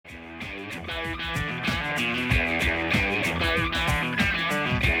Welcome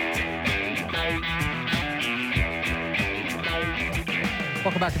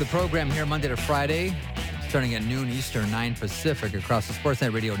back to the program here Monday to Friday, starting at noon Eastern, 9 Pacific, across the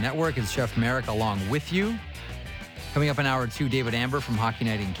Sportsnet Radio Network. It's Chef Merrick along with you. Coming up in hour two, David Amber from Hockey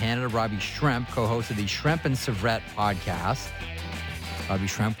Night in Canada. Robbie Schremp, co-host of the Schremp and Sevrette podcast. Robbie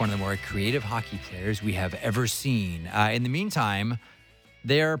Schremp, one of the more creative hockey players we have ever seen. In the meantime,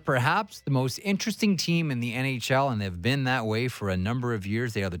 they're perhaps the most interesting team in the NHL, and they've been that way for a number of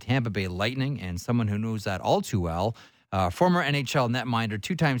years. They are the Tampa Bay Lightning, and someone who knows that all too well, former NHL netminder,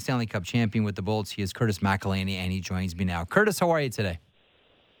 two-time Stanley Cup champion with the Bolts. He is Curtis McElhinney, and he joins me now. Curtis, how are you today?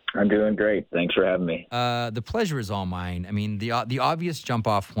 I'm doing great. Thanks for having me. The pleasure is all mine. I mean, the obvious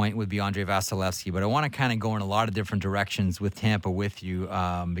jump-off point would be Andrei Vasilevskiy, but I want to kind of go in a lot of different directions with Tampa with you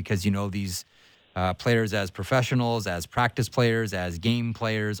because you know these players as professionals, as practice players, as game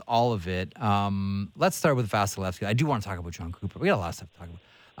players, all of it. Let's start with Vasilevskiy. I do want to talk about John Cooper. We got a lot of stuff to talk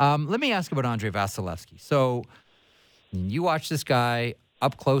about. Let me ask about Andrei Vasilevskiy. So you watch this guy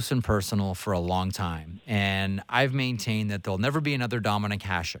up close and personal for a long time, and I've maintained that there'll never be another Dominik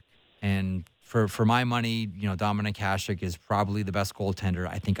Hasek. And for my money, you know, Dominik Hasek is probably the best goaltender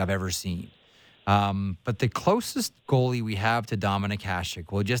I think I've ever seen. But the closest goalie we have to Dominik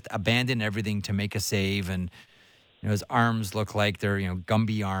Hasek will just abandon everything to make a save, and you know his arms look like they're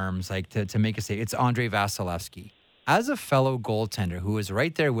Gumby arms, like to make a save. It's Andrei Vasilevskiy. As a fellow goaltender who is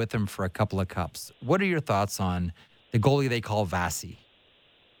right there with him for a couple of cups, what are your thoughts on the goalie they call Vasi?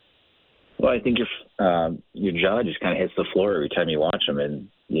 Well, I think your jaw just kind of hits the floor every time you watch him, and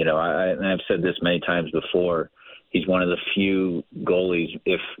I've said this many times before. He's one of the few goalies,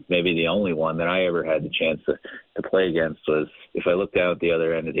 if maybe the only one, that I ever had the chance to play against. Was if I look down at the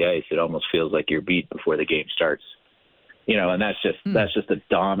other end of the ice, it almost feels like you're beat before the game starts. And that's just a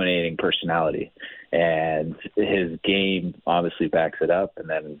dominating personality, and his game obviously backs it up. And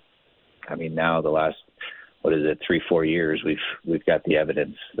then, I mean, now the last 3-4 years, we've got the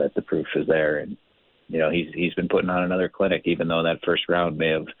evidence that the proof is there, and he's been putting on another clinic. Even though that first round may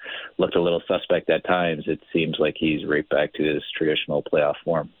have looked a little suspect at times, it seems like he's right back to his traditional playoff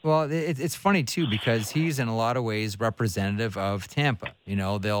form. Well, it's funny too because he's in a lot of ways representative of Tampa.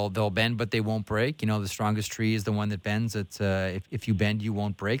 They'll bend but they won't break. The strongest tree is the one that bends. It's if you bend you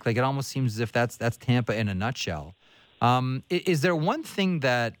won't break. Like it almost seems as if that's Tampa in a nutshell. Is there one thing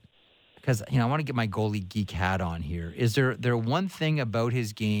that, because I want to get my goalie geek hat on here, is there one thing about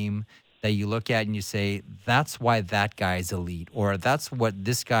his game that you look at and you say, that's why that guy's elite, or that's what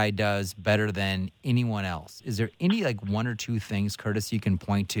this guy does better than anyone else? Is there any one or two things, Curtis, you can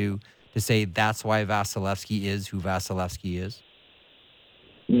point to say that's why Vasilevskiy is who Vasilevskiy is?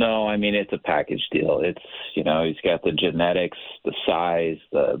 No, I mean, it's a package deal. It's, he's got the genetics, the size,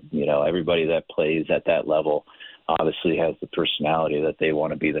 everybody that plays at that level obviously has the personality that they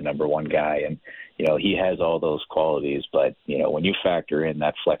want to be the number one guy. And, he has all those qualities, but, when you factor in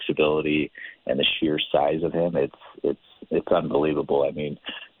that flexibility and the sheer size of him, it's unbelievable. I mean,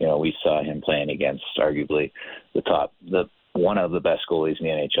 we saw him playing against arguably one of the best goalies in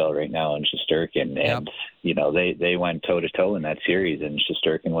the NHL right now in Shesterkin. And, they went toe to toe in that series, and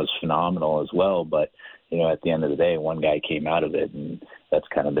Shesterkin was phenomenal as well. But, at the end of the day, one guy came out of it, and that's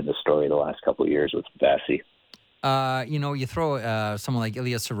kind of been the story the last couple of years with Vasi. You throw someone like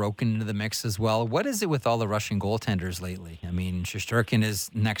Ilya Sorokin into the mix as well. What is it with all the Russian goaltenders lately? I mean, Shesterkin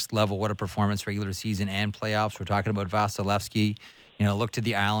is next level. What a performance, regular season and playoffs. We're talking about Vasilevskiy. Look to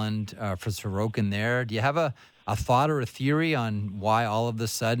the island for Sorokin there. Do you have a thought or a theory on why all of a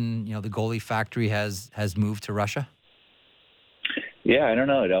sudden, the goalie factory has moved to Russia? Yeah, I don't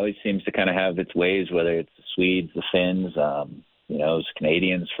know. It always seems to kind of have its ways, whether it's the Swedes, the Finns, it was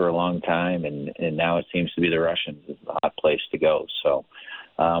Canadians for a long time, and now it seems to be the Russians. It's a hot place to go. So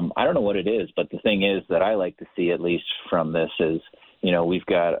I don't know what it is, but the thing is that I like to see, at least from this, is, we've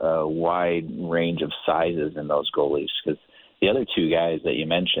got a wide range of sizes in those goalies, because the other two guys that you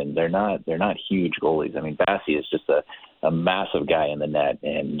mentioned, they're not huge goalies. I mean, Vasi is just a massive guy in the net,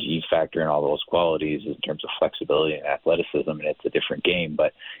 and you factor in all those qualities in terms of flexibility and athleticism, and it's a different game.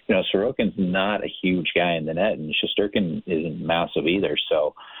 But, Sorokin's not a huge guy in the net, and Shesterkin isn't massive either.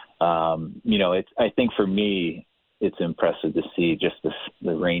 So, I think for me, it's impressive to see just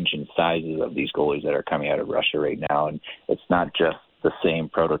the range and sizes of these goalies that are coming out of Russia right now, and it's not just the same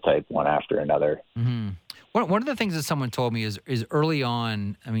prototype one after another. Mm-hmm. One of the things that someone told me is early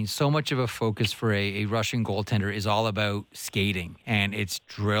on, I mean, so much of a focus for a Russian goaltender is all about skating, and it's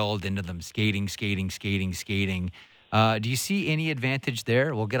drilled into them, skating. Do you see any advantage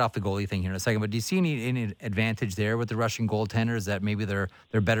there? We'll get off the goalie thing here in a second, but do you see any advantage there with the Russian goaltenders that maybe they're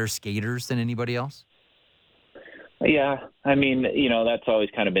better skaters than anybody else? Yeah, I mean, that's always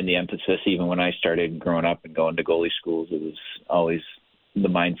kind of been the emphasis. Even when I started growing up and going to goalie schools, it was always the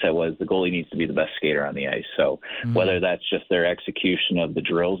mindset was the goalie needs to be the best skater on the ice. So whether that's just their execution of the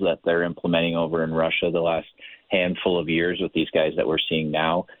drills that they're implementing over in Russia the last handful of years with these guys that we're seeing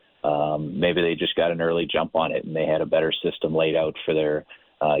now, maybe they just got an early jump on it and they had a better system laid out for their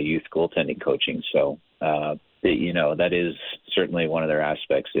youth goaltending coaching. So, that is certainly one of their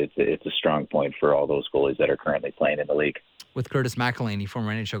aspects. It's a strong point for all those goalies that are currently playing in the league. With Curtis McElhinney,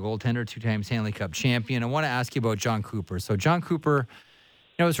 former NHL goaltender, 2-time Stanley Cup champion, I want to ask you about John Cooper. So John Cooper,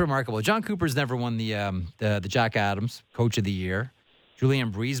 it's remarkable. John Cooper's never won the Jack Adams Coach of the Year.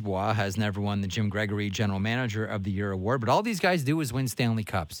 Julien Brisebois has never won the Jim Gregory General Manager of the Year award. But all these guys do is win Stanley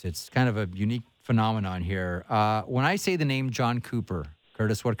Cups. It's kind of a unique phenomenon here. When I say the name John Cooper,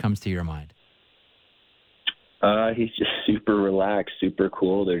 Curtis, what comes to your mind? He's just super relaxed, super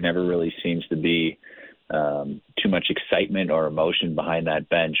cool. There never really seems to be too much excitement or emotion behind that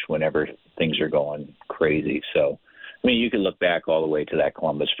bench whenever things are going crazy. So, you could look back all the way to that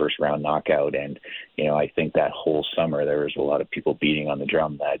Columbus first round knockout. And, I think that whole summer there was a lot of people beating on the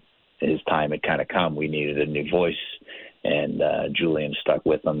drum that his time had kind of come. We needed a new voice. And Julien stuck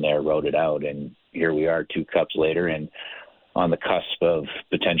with them there, wrote it out. And here we are 2 cups later and on the cusp of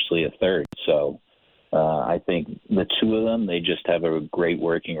potentially a third. So, I think the two of them, they just have a great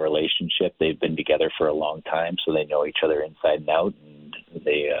working relationship. They've been together for a long time, so they know each other inside and out, and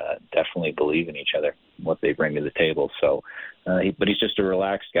they definitely believe in each other, what they bring to the table. So, but he's just a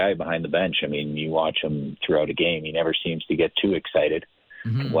relaxed guy behind the bench. You watch him throughout a game. He never seems to get too excited,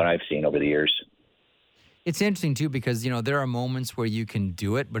 what I've seen over the years. It's interesting, too, because, there are moments where you can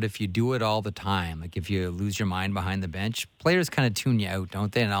do it, but if you do it all the time, like if you lose your mind behind the bench, players kind of tune you out,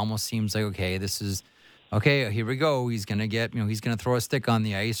 don't they? And it almost seems like, okay, here we go. He's going to he's going to throw a stick on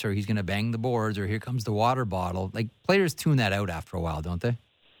the ice, or he's going to bang the boards, or here comes the water bottle. Like, players tune that out after a while, don't they?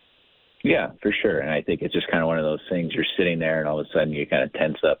 Yeah, for sure. And I think it's just kind of one of those things. You're sitting there and all of a sudden you kind of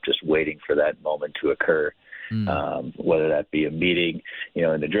tense up just waiting for that moment to occur, whether that be a meeting,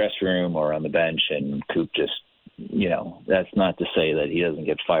 in the dressing room or on the bench. And Coop just, that's not to say that he doesn't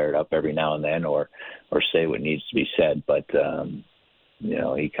get fired up every now and then or say what needs to be said, but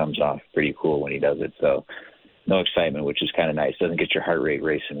he comes off pretty cool when he does it. So no excitement, which is kind of nice. Doesn't get your heart rate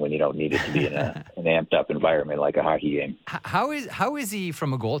racing when you don't need it to be in an amped up environment like a hockey game. How is he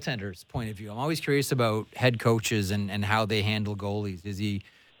from a goaltender's point of view? I'm always curious about head coaches and how they handle goalies. Is he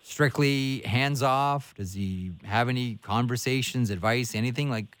strictly hands off? Does he have any conversations, advice, anything?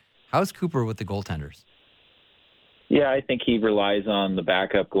 Like, how's Cooper with the goaltenders? Yeah, I think he relies on the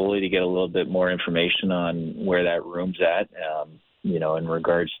backup goalie to get a little bit more information on where that room's at. In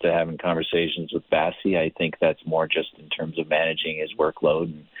regards to having conversations with Bassi, I think that's more just in terms of managing his workload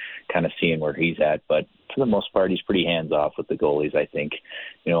and kind of seeing where he's at. But for the most part, he's pretty hands-off with the goalies. I think,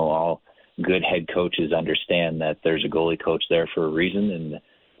 all good head coaches understand that there's a goalie coach there for a reason, and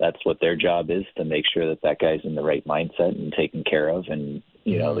that's what their job is, to make sure that that guy's in the right mindset and taken care of. And,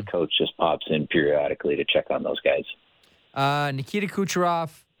 the coach just pops in periodically to check on those guys. Nikita Kucherov,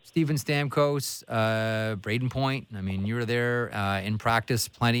 Steven Stamkos, Braden Point. You were there in practice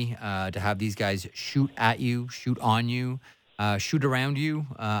plenty to have these guys shoot at you, shoot on you, shoot around you,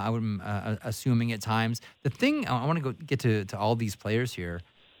 I'm assuming at times. The thing, I want to get to all these players here.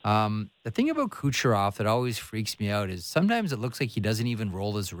 The thing about Kucherov that always freaks me out is sometimes it looks like he doesn't even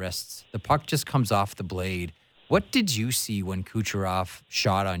roll his wrists. The puck just comes off the blade. What did you see when Kucherov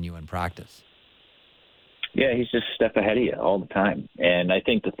shot on you in practice? Yeah, he's just a step ahead of you all the time. And I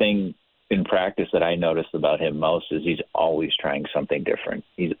think the thing in practice that I noticed about him most is he's always trying something different.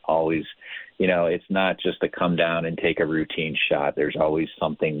 He's always, it's not just a come down and take a routine shot. There's always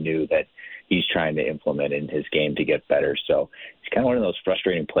something new that he's trying to implement in his game to get better. So he's kind of one of those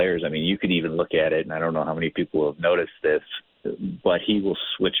frustrating players. You could even look at it, and I don't know how many people have noticed this, but he will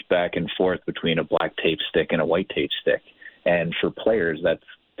switch back and forth between a black tape stick and a white tape stick. And for players, that's,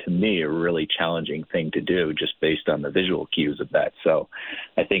 to me, a really challenging thing to do just based on the visual cues of that. So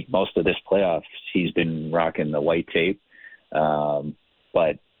I think most of this playoffs, he's been rocking the white tape.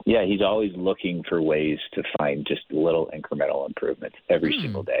 But, yeah, he's always looking for ways to find just little incremental improvements every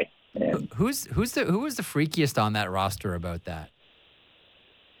single day. And who was the freakiest on that roster about that?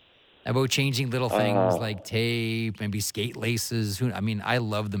 About changing little things like tape, maybe skate laces. I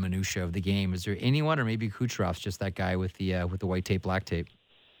love the minutia of the game. Is there anyone, or maybe Kucherov's just that guy with the white tape, black tape?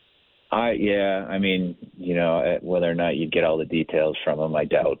 I mean, whether or not you'd get all the details from him, I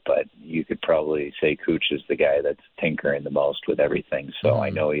doubt, but you could probably say Cooch is the guy that's tinkering the most with everything. So I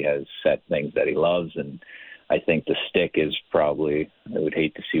know he has set things that he loves, and I think the stick is probably, I would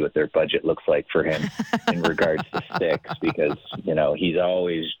hate to see what their budget looks like for him in regards to sticks, because, he's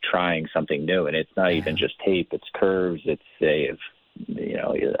always trying something new, and it's not even just tape, it's curves, it's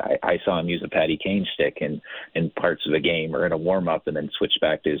I saw him use a Patty Kane stick in parts of a game or in a warm-up and then switch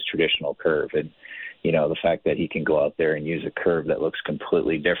back to his traditional curve. And, the fact that he can go out there and use a curve that looks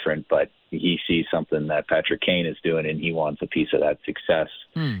completely different, but he sees something that Patrick Kane is doing and he wants a piece of that success,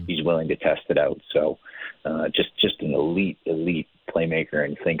 he's willing to test it out. So just an elite playmaker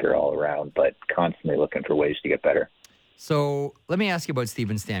and thinker all around, but constantly looking for ways to get better. So let me ask you about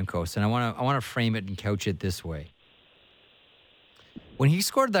Steven Stamkos, and I want to frame it and couch it this way. When he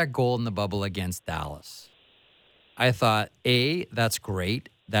scored that goal in the bubble against Dallas, I thought, that's great.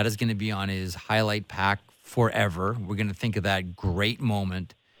 That is going to be on his highlight pack forever. We're going to think of that great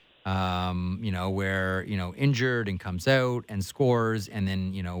moment, where, injured and comes out and scores, and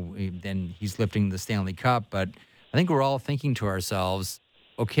then he's lifting the Stanley Cup. But I think we're all thinking to ourselves,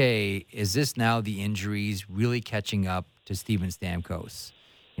 okay, is this now the injuries really catching up to Steven Stamkos?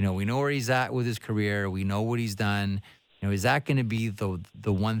 We know where he's at with his career. We know what he's done. Is that going to be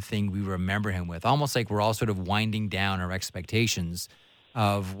the one thing we remember him with? Almost like we're all sort of winding down our expectations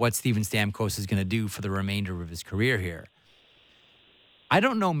of what Steven Stamkos is going to do for the remainder of his career here. I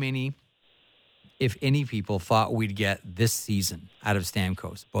don't know many, if any, people thought we'd get this season out of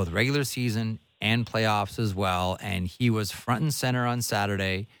Stamkos, both regular season and playoffs as well. And he was front and center on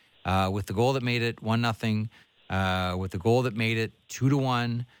Saturday with the goal that made it 1-0, with the goal that made it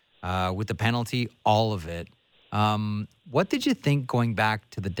 2-1, with the penalty, all of it. What did you think going back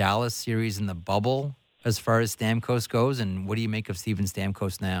to the Dallas series in the bubble as far as Stamkos goes, and what do you make of Steven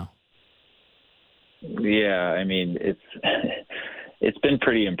Stamkos now? Yeah, I mean, it's been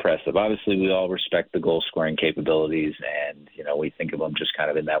pretty impressive. Obviously, we all respect the goal-scoring capabilities, and, we think of him just kind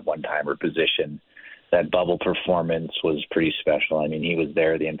of in that one-timer position. That bubble performance was pretty special. I mean, he was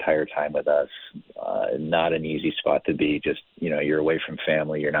there the entire time with us. Not an easy spot to be. Just, you're away from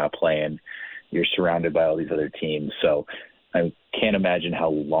family, you're not playing. You're surrounded by all these other teams. So I can't imagine how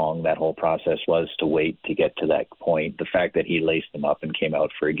long that whole process was to wait to get to that point. The fact that he laced them up and came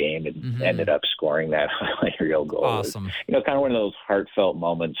out for a game and ended up scoring that highlight reel goal awesome. Was, kind of one of those heartfelt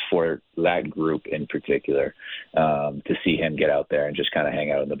moments for that group in particular. To see him get out there and just kind of hang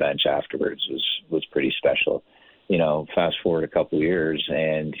out on the bench afterwards was pretty special. Fast forward a couple of years,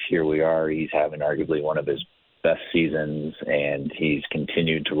 and here we are. He's having arguably one of his best seasons, and he's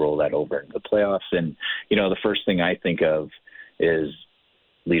continued to roll that over into the playoffs. And, the first thing I think of is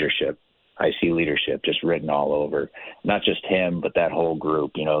leadership. I see leadership just written all over, not just him, but that whole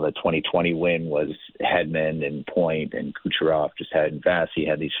group. The 2020 win was Hedman and Point and Kucherov just had Vasi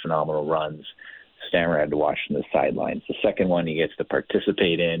had these phenomenal runs. Stammer had to watch from the sidelines. The second one he gets to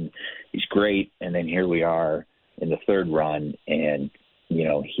participate in. He's great. And then here we are in the third run, and,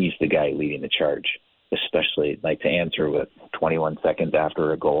 he's the guy leading the charge, especially to answer with 21 seconds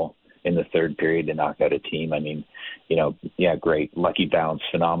after a goal in the third period to knock out a team. I mean, great. Lucky bounce,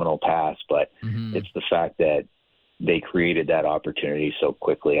 phenomenal pass, but it's the fact that they created that opportunity so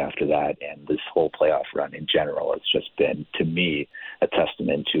quickly after that. And this whole playoff run in general, it's just been, to me, a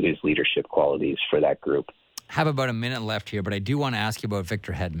testament to his leadership qualities for that group. Have about a minute left here, but I do want to ask you about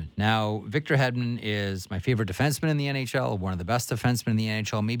Victor Hedman. Now, Victor Hedman is my favorite defenseman in the NHL, one of the best defensemen in the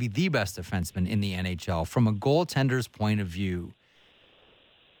NHL, maybe the best defenseman in the NHL. From a goaltender's point of view,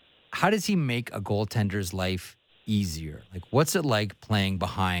 how does he make a goaltender's life easier? What's it like playing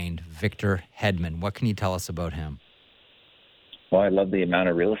behind Victor Hedman? What can you tell us about him? Well, I love the amount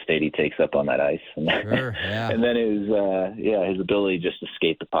of real estate he takes up on that ice. Sure, yeah. And then his ability just to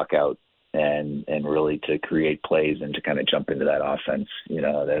skate the puck out and really to create plays and to kind of jump into that offense.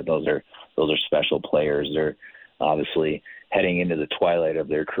 Those are special players. They're obviously heading into the twilight of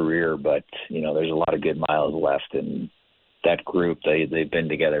their career, but there's a lot of good miles left, and that group, they've been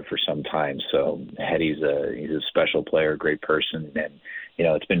together for some time. So He's a special player, great person, and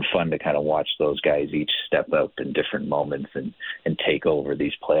it's been fun to kind of watch those guys each step up in different moments and take over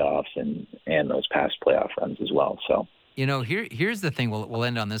these playoffs and those past playoff runs as well. So. Here's the thing. We'll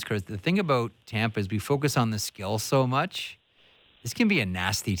end on this, Chris. The thing about Tampa is we focus on the skill so much. This can be a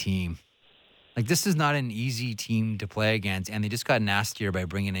nasty team. This is not an easy team to play against, and they just got nastier by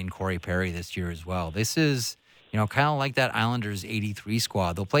bringing in Corey Perry this year as well. This is, kind of like that Islanders 83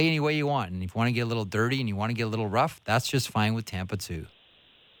 squad. They'll play any way you want, and if you want to get a little dirty and you want to get a little rough, that's just fine with Tampa too.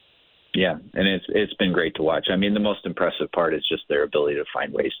 Yeah, and it's been great to watch. I mean, the most impressive part is just their ability to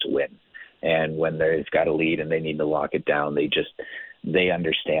find ways to win. And when they've got a lead and they need to lock it down, they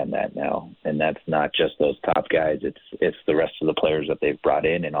understand that now. And that's not just those top guys. It's the rest of the players that they've brought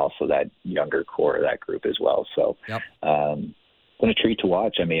in, and also that younger core of that group as well. So yep. Been a treat to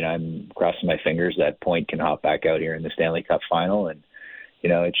watch. I mean, I'm crossing my fingers that Point can hop back out here in the Stanley Cup final, and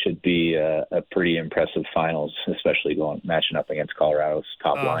it should be a pretty impressive finals, especially matching up against Colorado's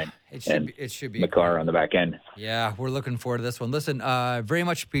top line. It should be McCarr on the back end. Yeah, we're looking forward to this one. Listen, very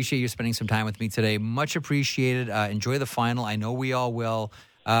much appreciate you spending some time with me today. Much appreciated. Enjoy the final. I know we all will.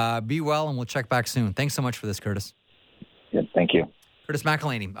 Be well, and we'll check back soon. Thanks so much for this, Curtis. Yeah, thank you. Curtis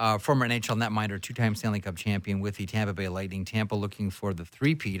McElhinney, former NHL netminder, two-time Stanley Cup champion with the Tampa Bay Lightning. Tampa looking for the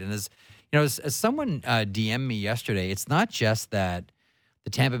three-peat. And as someone DM'd me yesterday, it's not just that the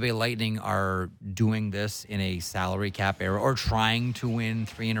Tampa Bay Lightning are doing this in a salary cap era or trying to win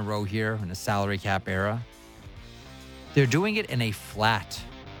 3 in a row here in a salary cap era. They're doing it in a flat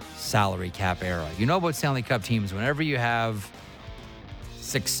salary cap era. You know about Stanley Cup teams, whenever you have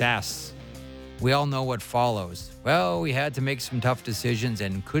success, we all know what follows. Well, we had to make some tough decisions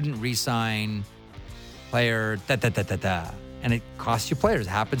and couldn't re-sign player and it costs you players. It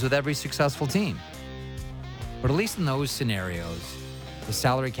happens with every successful team. But at least in those scenarios, the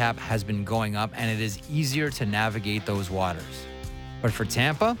salary cap has been going up, and it is easier to navigate those waters. But for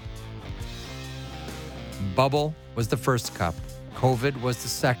Tampa, bubble was the first cup. COVID was the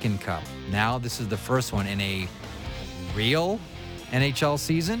second cup. Now this is the first one in a real NHL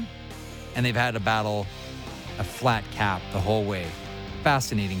season, and they've had to battle a flat cap the whole way.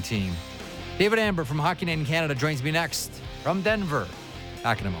 Fascinating team. David Amber from Hockey Night in Canada joins me next from Denver.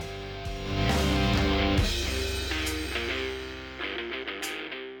 Back in a moment.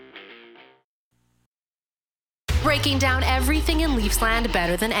 Breaking down everything in Leafsland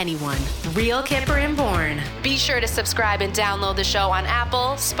better than anyone. Real Kipper and Bourne. Be sure to subscribe and download the show on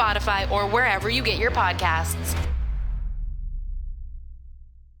Apple, Spotify, or wherever you get your podcasts.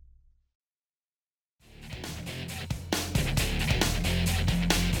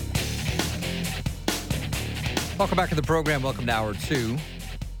 Welcome back to the program. Welcome to Hour 2.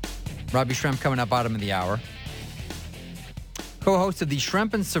 Robbie Schremp coming up bottom of the hour. Co-host of the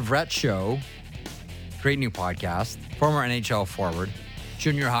Schremp and Sevrett Show. Great new podcast. Former NHL forward.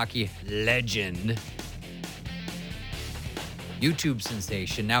 Junior hockey legend. YouTube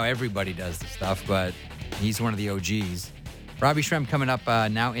sensation. Now everybody does the stuff, but he's one of the OGs. Robbie Schremp coming up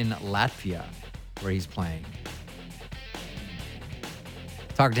now in Latvia, where he's playing.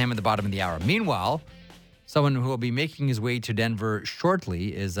 Talking to him at the bottom of the hour. Meanwhile, someone who will be making his way to Denver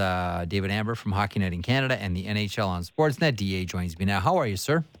shortly is David Amber from Hockey Night in Canada and the NHL on Sportsnet. DA joins me now. How are you,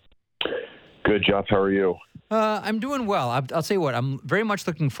 sir? Good, Jeff. How are you? I'm doing well. I'll tell you what, I'm very much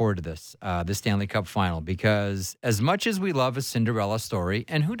looking forward to this Stanley Cup final, because as much as we love a Cinderella story,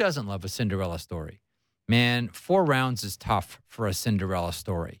 and who doesn't love a Cinderella story? Man, 4 rounds is tough for a Cinderella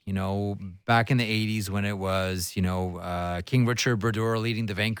story. You know, back in the 80s when it was, King Richard Brodeur leading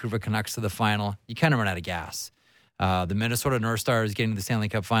the Vancouver Canucks to the final, you kind of run out of gas. The Minnesota North Stars getting to the Stanley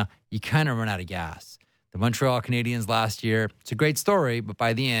Cup final, you kind of run out of gas. The Montreal Canadiens last year, it's a great story, but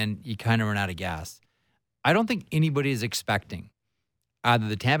by the end, you kind of run out of gas. I don't think anybody is expecting either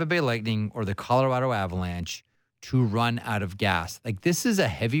the Tampa Bay Lightning or the Colorado Avalanche to run out of gas. Like, this is a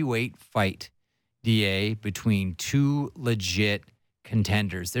heavyweight fight, DA, between two legit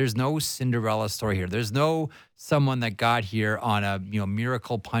contenders. There's no Cinderella story here. There's no someone that got here on a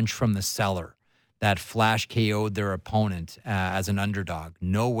miracle punch from the cellar that flash KO'd their opponent as an underdog.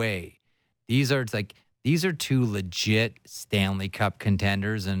 No way. These are two legit Stanley Cup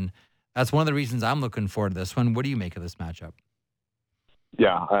contenders, and that's one of the reasons I'm looking forward to this one. What do you make of this matchup?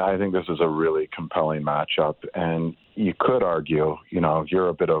 Yeah, I think this is a really compelling matchup, and you could argue, you're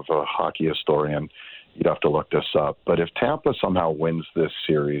a bit of a hockey historian, you'd have to look this up, but if Tampa somehow wins this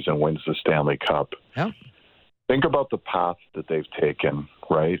series and wins the Stanley Cup, think about the path that they've taken,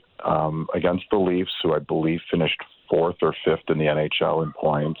 right? Against the Leafs, who I believe finished 4th or 5th in the NHL in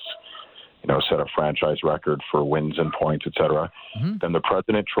points, set a franchise record for wins and points, et cetera. Mm-hmm. Then the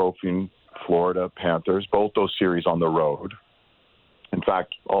President Trophy, Florida Panthers, both those series on the road. In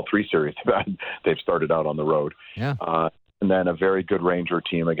fact, all 3 series they've started out on the road. Yeah. And then a very good Ranger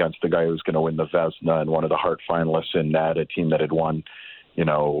team against the guy who's going to win the Vezina and one of the Hart finalists in that, a team that had won,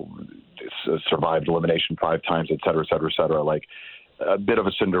 survived elimination 5 times, et cetera, et cetera, et cetera. Like a bit of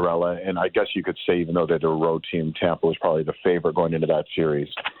a Cinderella. And I guess you could say, even though they're a road team, Tampa was probably the favorite going into that series.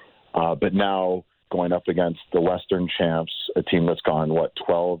 But now going up against the Western champs, a team that's gone,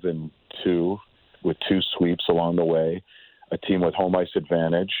 12-2 with 2 sweeps along the way, a team with home ice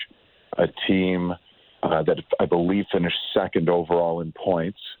advantage, a team that I believe finished second overall in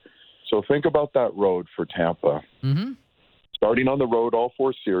points. So think about that road for Tampa. Mm-hmm. Starting on the road all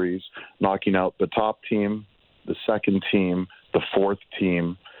 4 series, knocking out the top team, the second team, the fourth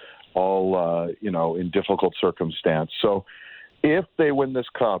team, all, in difficult circumstance. So if they win this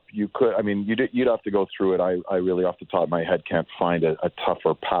cup, you'd have to go through it. I really, off the top of my head, can't find a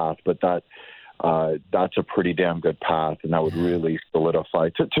tougher path, but that's a pretty damn good path, and that would really solidify.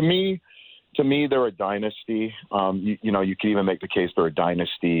 To me, they're a dynasty. You could even make the case they're a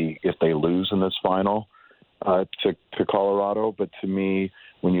dynasty if they lose in this final to Colorado. But to me,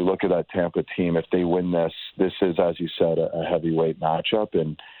 when you look at that Tampa team, if they win this is, as you said, a heavyweight matchup,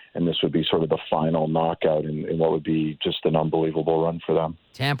 and this would be sort of the final knockout in what would be just an unbelievable run for them.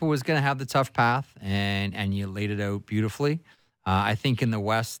 Tampa was going to have the tough path, and you laid it out beautifully. I think in the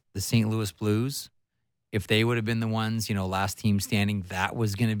West, the St. Louis Blues, if they would have been the ones, last team standing, that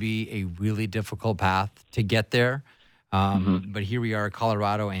was going to be a really difficult path to get there. But here we are,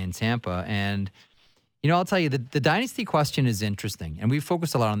 Colorado and Tampa. And, I'll tell you, the dynasty question is interesting. And we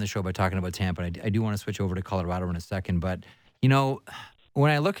focused a lot on the show by talking about Tampa. I do want to switch over to Colorado in a second. But, when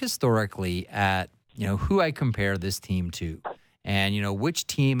I look historically at, who I compare this team to and, which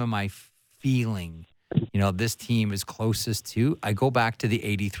team am I feeling, this team is closest to, I go back to the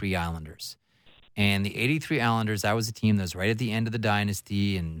 83 Islanders. And the 83 Islanders, that was a team that was right at the end of the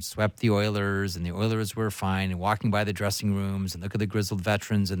dynasty and swept the Oilers, and the Oilers were fine, and walking by the dressing rooms and look at the grizzled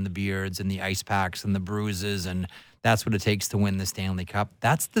veterans and the beards and the ice packs and the bruises, and that's what it takes to win the Stanley Cup.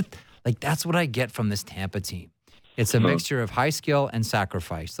 That's what I get from this Tampa team. It's a mixture of high skill and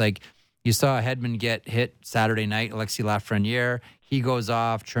sacrifice. Like you saw Hedman get hit Saturday night, Alexis Lafreniere. He goes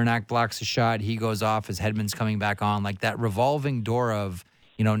off. Chernak blocks a shot. He goes off as Hedman's coming back on. Like that revolving door of,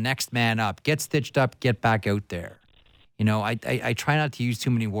 next man up. Get stitched up, get back out there. I try not to use too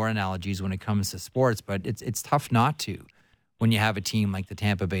many war analogies when it comes to sports, but it's tough not to when you have a team like the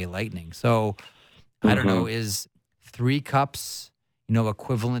Tampa Bay Lightning. So, I don't know, is 3 cups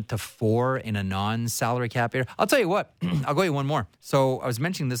equivalent to 4 in a non-salary cap era? I'll tell you what, I'll go you one more. So I was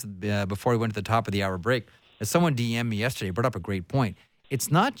mentioning this before we went to the top of the hour break. As someone DM'd me yesterday, brought up a great point.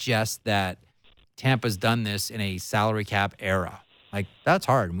 It's not just that Tampa's done this in a salary cap era. Like, that's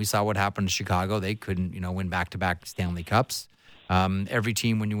hard. And we saw what happened to Chicago. They couldn't, win back-to-back Stanley Cups. Every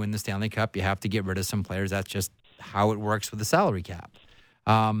team, when you win the Stanley Cup, you have to get rid of some players. That's just how it works with the salary cap.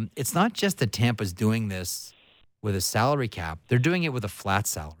 It's not just that Tampa's doing this with a salary cap. They're doing it with a flat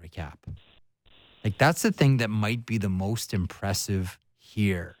salary cap. Like, that's the thing that might be the most impressive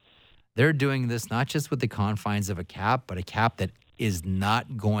here. They're doing this not just with the confines of a cap, but a cap that is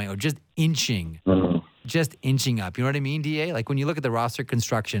not going, or just inching up. You know what I mean, DA? Like when you look at the roster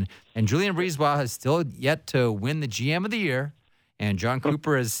construction, and Julien Brisebois has still yet to win the GM of the year, and John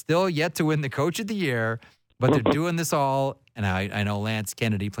Cooper has still yet to win the Coach of the Year, but they're doing this all. And I know Lance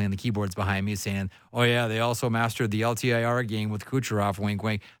Kennedy playing the keyboards behind me saying, oh, yeah, they also mastered the LTIR game with Kucherov, wink,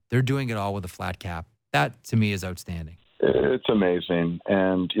 wink. They're doing it all with a flat cap. That, to me, is outstanding. It's amazing.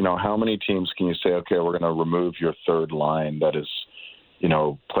 And, how many teams can you say, okay, we're going to remove your third line that is,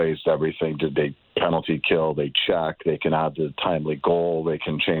 plays everything? Did they penalty kill? They check. They can add the timely goal. They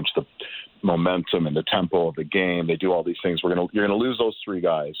can change the momentum and the tempo of the game. They do all these things. You're going to lose those 3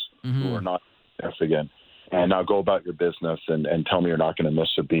 guys who are not significant. And now go about your business and tell me you're not going to miss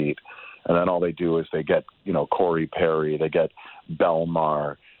a beat. And then all they do is they get, Corey Perry, they get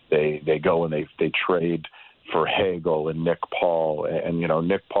Belmar, they go and they trade for Hagel and Nick Paul. And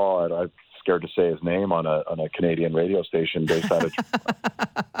Nick Paul, I'm scared to say his name on a Canadian radio station based out of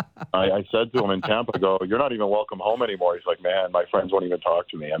I said to him in Tampa, I go, you're not even welcome home anymore. He's like, man, my friends won't even talk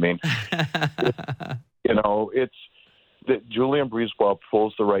to me. I mean, it's that Julien Brisebois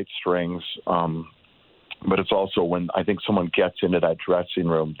pulls the right strings. But it's also when I think someone gets into that dressing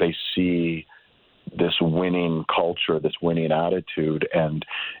room, they see this winning culture, this winning attitude, and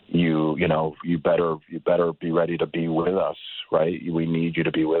you better be ready to be with us, right? We need you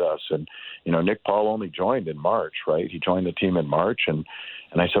to be with us. And Nick Paul only joined in March, right? He joined the team in March, and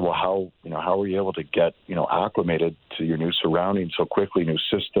I said, well, how were you able to get acclimated to your new surroundings so quickly, new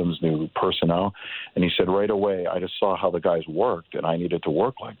systems, new personnel? And he said, right away, I just saw how the guys worked, and I needed to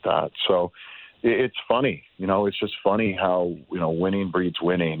work like that. So it's funny, it's just funny how, winning breeds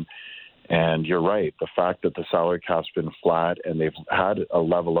winning. And you're right. The fact that the salary cap's been flat and they've had a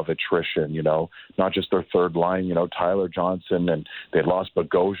level of attrition, not just their third line, Tyler Johnson, and they lost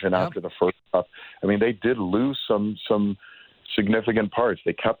Bogosian after the first cup. I mean, they did lose some significant parts.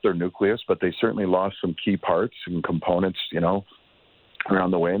 They kept their nucleus, but they certainly lost some key parts and components,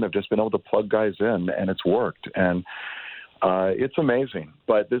 around the way. And they've just been able to plug guys in, and it's worked. And It's amazing,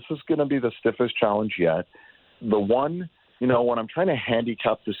 but this is going to be the stiffest challenge yet. The one, when I'm trying to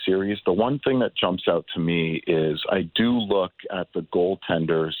handicap the series, the one thing that jumps out to me is I do look at the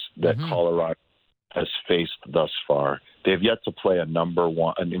goaltenders that Colorado has faced thus far. They've yet to play a number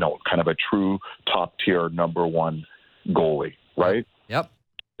one, kind of a true top-tier number one goalie, right? Yep.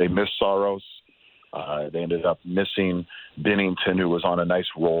 They missed Saros. They ended up missing Binnington, who was on a nice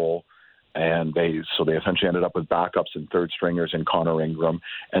roll. And they essentially ended up with backups and third stringers in Connor Ingram.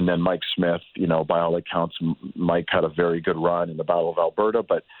 And then Mike Smith, by all accounts, Mike had a very good run in the Battle of Alberta,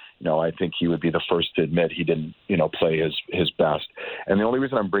 but, I think he would be the first to admit he didn't, play his best. And the only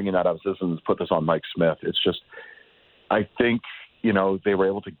reason I'm bringing that up is to put this on Mike Smith. It's just, I think, they were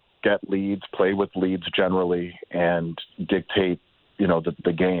able to get leads, play with leads generally, and dictate,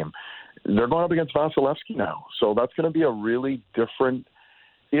 the game. They're going up against Vasilevsky now. So that's going to be a really different.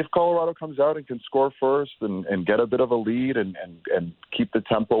 If Colorado comes out and can score first and get a bit of a lead and keep the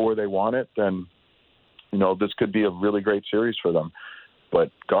tempo where they want it, then, this could be a really great series for them. But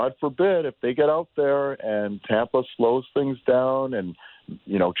God forbid if they get out there and Tampa slows things down and,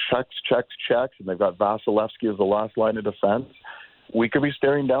 checks, and they've got Vasilevsky as the last line of defense, we could be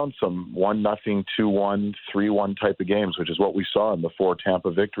staring down some 1-0, 2-1, 3-1 type of games, which is what we saw in the 4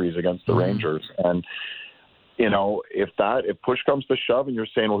 Tampa victories against the Rangers. And, if push comes to shove and you're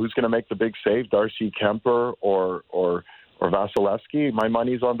saying, well, who's going to make the big save, Darcy Kemper or Vasilevsky? My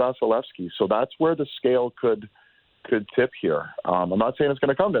money's on Vasilevsky. So that's where the scale could tip here. I'm not saying it's going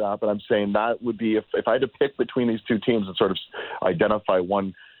to come to that, but I'm saying that would be, if I had to pick between these two teams and sort of identify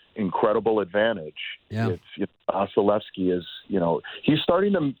one incredible advantage. Yeah. It's Vasilevsky is, he's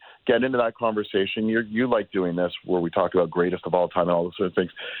starting to get into that conversation. You like doing this where we talk about greatest of all time and all those sort of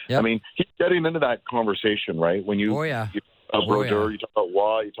things. Yep. I mean, he's getting into that conversation, right? When you, you talk about Brodeur, you talk about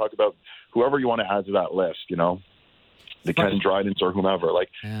Waugh, you talk about whoever you want to add to that list, the Ken Drydens or whomever.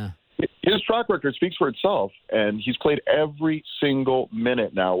 His track record speaks for itself, and he's played every single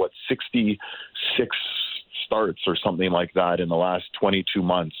minute now, 66 starts or something like that in the last 22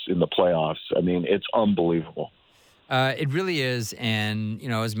 months in the playoffs. I mean, it's unbelievable. It really is. And,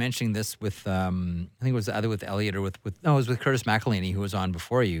 I was mentioning this with, I think it was either with Elliot or it was with Curtis McElhinney, who was on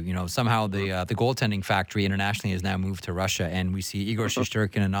before you. Somehow the goaltending factory internationally has now moved to Russia, and we see Igor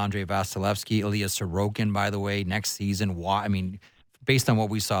Shesterkin and Andrei Vasilevsky, Ilya Sorokin, by the way, next season. I mean, based on what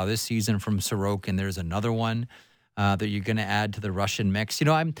we saw this season from Sorokin, there's another one that you're going to add to the Russian mix.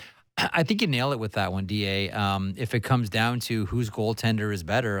 I think you nail it with that one, DA. If it comes down to whose goaltender is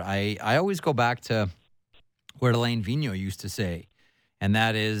better, I always go back to where Alain Vigneault used to say, and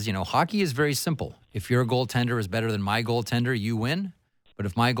that is, hockey is very simple. If your goaltender is better than my goaltender, you win. But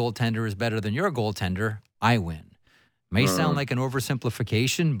if my goaltender is better than your goaltender, I win. May sound like an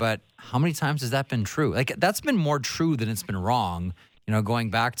oversimplification, but how many times has that been true? That's been more true than it's been wrong, going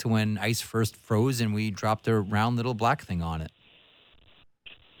back to when ice first froze and we dropped a round little black thing on it.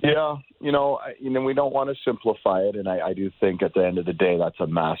 Yeah, we don't want to simplify it, and I do think at the end of the day that's a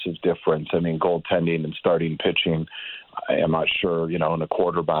massive difference. I mean, goaltending and starting pitching, I am not sure, in a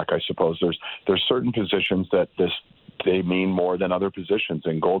quarterback, I suppose there's certain positions that they mean more than other positions,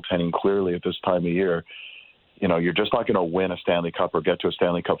 and goaltending clearly at this time of year, you're just not going to win a Stanley Cup or get to a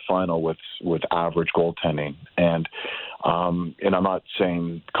Stanley Cup final with average goaltending. And I'm not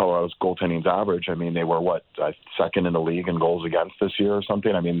saying Colorado's goaltending's average. I mean, they were second in the league in goals against this year or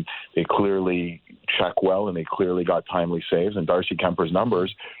something. I mean, they clearly check well and they clearly got timely saves. And Darcy Kemper's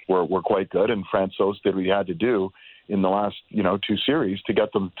numbers were quite good. And Francouz did what he had to do in the last 2 series to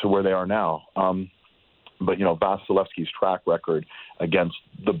get them to where they are now. But, Vasilevsky's track record against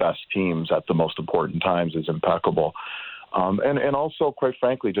the best teams at the most important times is impeccable. And also, quite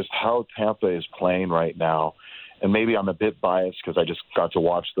frankly, just how Tampa is playing right now. And maybe I'm a bit biased because I just got to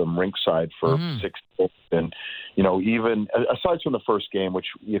watch them rinkside for 6 days. And, even aside from the first game, which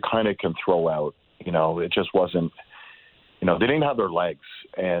you kind of can throw out, it just wasn't, they didn't have their legs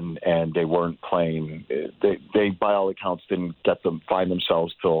and they weren't playing. They by all accounts, didn't find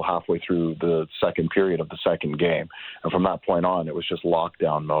themselves till halfway through the second period of the second game. And from that point on, it was just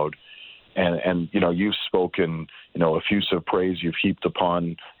lockdown mode. And you've spoken, effusive praise you've heaped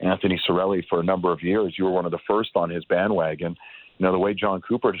upon Anthony Cirelli for a number of years. You were one of the first on his bandwagon. The way John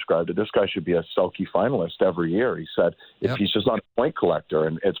Cooper described it, this guy should be a Selke finalist every year. He said, if he's just not a point collector,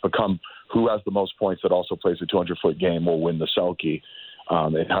 and it's become who has the most points that also plays a 200-foot game will win the Selke.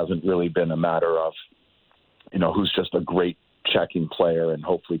 It hasn't really been a matter of, who's just a great checking player and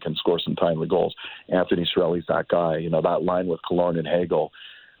hopefully can score some timely goals. Anthony Cirelli's that guy. That line with Killorn and Hagel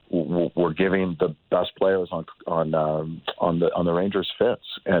we're giving the best players on the Rangers fits,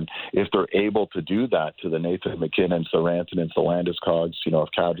 and if they're able to do that to the Nathan McKinnons, the Rantanens, the Landeskog's, if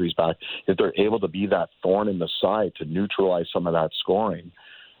Kadri's back, if they're able to be that thorn in the side to neutralize some of that scoring,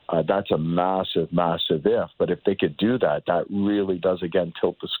 that's a massive, massive if. But if they could do that, that really does, again,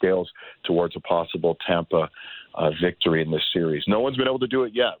 tilt the scales towards a possible Tampa victory in this series. No one's been able to do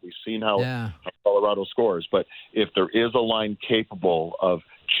it yet. We've seen how Colorado scores. But if there is a line capable of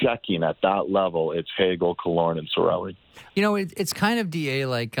checking at that level, it's Hagel, Killorn, and Cirelli. It's kind of, DA,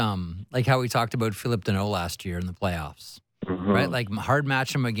 like how we talked about Philip Deneau last year in the playoffs. Mm-hmm. Right? Like, hard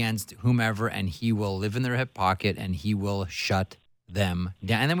match him against whomever, and he will live in their hip pocket, and he will shut them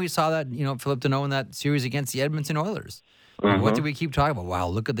down. And then we saw that, Philip Deneau in that series against the Edmonton Oilers. Mm-hmm. What do we keep talking about? Wow,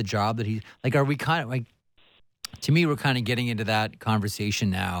 look at the job that he... Like, are we kind of... like? To me, we're kind of getting into that conversation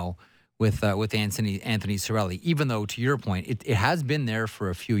now with Anthony Cirelli, even though, to your point, it has been there for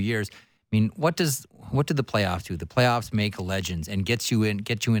a few years. I mean, what did the playoffs do? The playoffs make legends and get you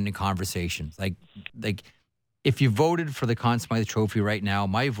into conversations. Like if you voted for the Conn Smythe Trophy right now,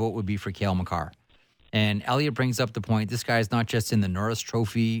 my vote would be for Cale Makar. And Elliot brings up the point, this guy is not just in the Norris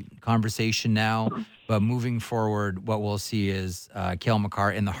Trophy conversation now, but moving forward, what we'll see is Cale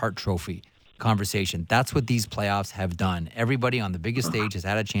Makar in the Hart Trophy conversation. That's what these playoffs have done. Everybody on the biggest stage has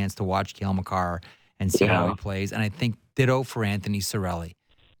had a chance to watch Cale Makar and see how he plays. And I think ditto for Anthony Cirelli.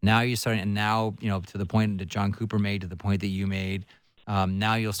 Now you're starting, and now, to the point that John Cooper made, to the point that you made,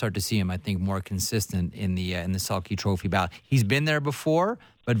 now you'll start to see him, I think, more consistent in the Selke Trophy battle. He's been there before,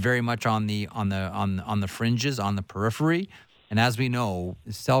 but very much on the fringes, on the periphery. And as we know,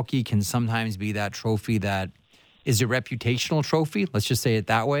 Selke can sometimes be that trophy that is a reputational trophy. Let's just say it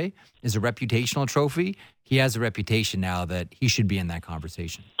that way. Is a reputational trophy. He has a reputation now that he should be in that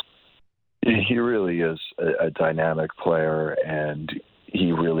conversation. He really is a dynamic player, and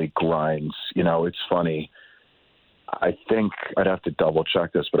he really grinds. It's funny. I think I'd have to double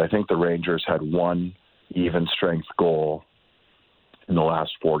check this, but I think the Rangers had one even strength goal in the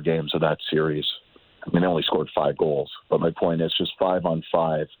last 4 games of that series. I mean, they only scored 5 goals, but my point is just 5 on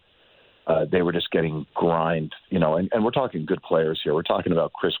 5. They were just getting grind, and we're talking good players here. We're talking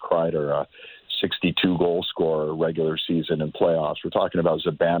about Chris Kreider, a 62 goal scorer regular season and playoffs. We're talking about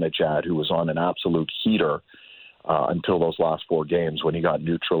Zibanejad, who was on an absolute heater until those last 4 games when he got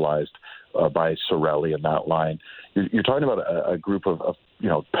neutralized by Cirelli in that line. You're talking about a group of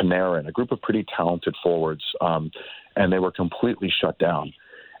Panarin, a group of pretty talented forwards, and they were completely shut down.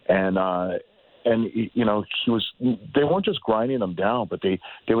 And they weren't just grinding them down, but they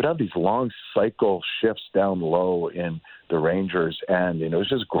would have these long cycle shifts down low in the Rangers, and it was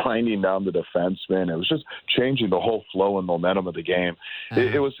just grinding down the defensemen. It was just changing the whole flow and momentum of the game.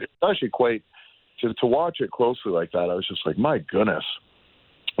 It was actually quite to watch it closely like that. I was just like, my goodness,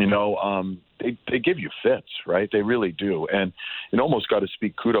 they give you fits, right? They really do, and it almost got to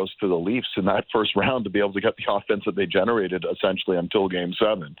speak kudos to the Leafs in that first round to be able to get the offense that they generated essentially until Game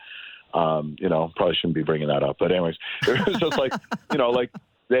 7. Probably shouldn't be bringing that up, but anyways, it was just like,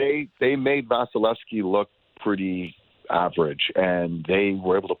 they made Vasilevsky look pretty average, and they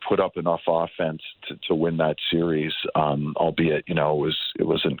were able to put up enough offense to win that series, albeit, it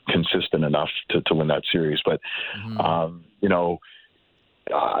wasn't consistent enough to win that series. But,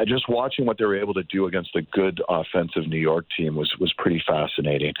 just watching what they were able to do against a good offensive New York team was pretty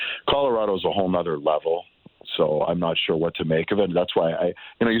fascinating. Colorado's a whole nother level. So I'm not sure what to make of it. That's why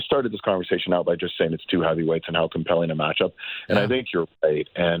you started this conversation out by just saying it's 2 heavyweights and how compelling a matchup. And I think you're right.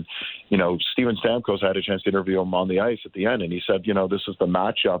 And, Steven Stamkos had a chance to interview him on the ice at the end. And he said, this is the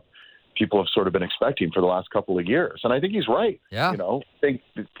matchup people have sort of been expecting for the last couple of years. And I think he's right. Yeah. I think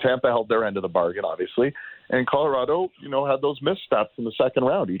Tampa held their end of the bargain, obviously. And Colorado, had those missteps in the second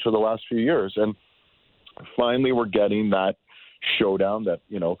round each of the last few years. And finally we're getting that showdown that,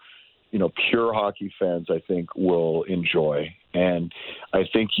 pure hockey fans, I think, will enjoy. And I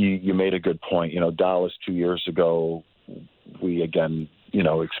think you made a good point. Dallas 2 years ago, we again,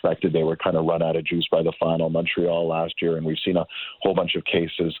 expected they were kind of run out of juice by the final. Montreal last year, and we've seen a whole bunch of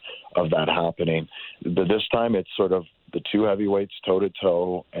cases of that happening. But this time it's sort of the 2 heavyweights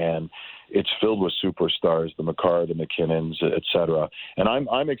toe-to-toe, and it's filled with superstars, the Makar, the McKinnons, et cetera. And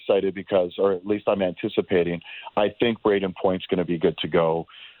I'm excited because, or at least I'm anticipating, I think Braden Point's going to be good to go.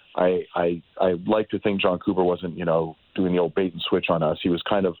 I like to think John Cooper wasn't, doing the old bait and switch on us. He was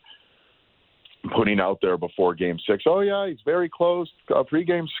kind of putting out there before Game 6, oh, yeah, he's very close,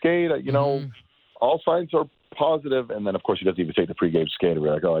 pregame skate, all signs are positive. And then, of course, he doesn't even take the pregame skate.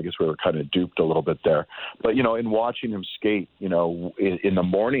 We're like, oh, I guess we were kind of duped a little bit there. But, in watching him skate, in the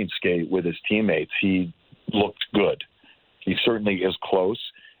morning skate with his teammates, he looked good. He certainly is close.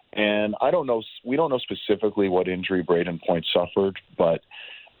 And we don't know specifically what injury Braden Point suffered, but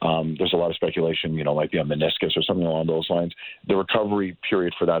there's a lot of speculation, might be a meniscus or something along those lines. The recovery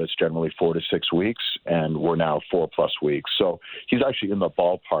period for that is generally 4 to 6 weeks, and we're now 4+ weeks. So he's actually in the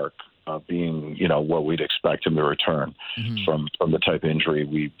ballpark of being, what we'd expect him to return from the type of injury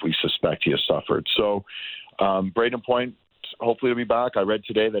we suspect he has suffered. So Braden Point, hopefully he'll be back. I read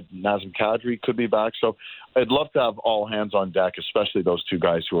today that Nazem Kadri could be back. So I'd love to have all hands on deck, especially those two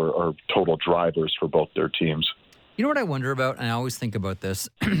guys who are total drivers for both their teams. You know what I wonder about, and I always think about this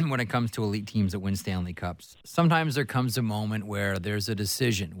when it comes to elite teams that win Stanley Cups. Sometimes there comes a moment where there's a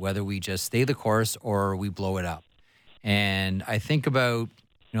decision whether we just stay the course or we blow it up. And I think about,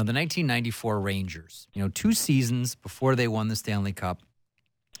 the 1994 Rangers. 2 seasons before they won the Stanley Cup,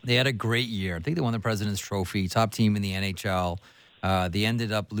 they had a great year. I think they won the President's Trophy, top team in the NHL. They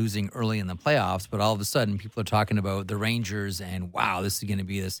ended up losing early in the playoffs, but all of a sudden people are talking about the Rangers and, wow, this is going to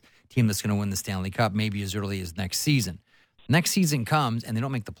be this team that's going to win the Stanley Cup maybe as early as next season. Next season comes and they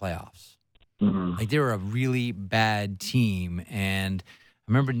don't make the playoffs. Like, they were a really bad team. And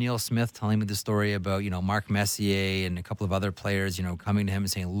I remember Neil Smith telling me the story about, Mark Messier and a couple of other players, coming to him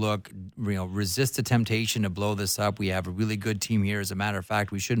and saying, look, resist the temptation to blow this up. We have a really good team here. As a matter of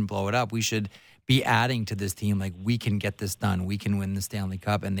fact, we shouldn't blow it up. We should be adding to this team. Like, we can get this done. We can win the Stanley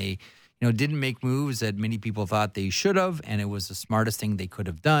Cup. And they, didn't make moves that many people thought they should have. And it was the smartest thing they could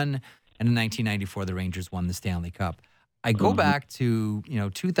have done. And in 1994, the Rangers won the Stanley Cup. I go back to,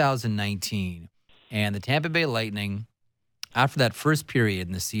 2019 and the Tampa Bay Lightning, after that first period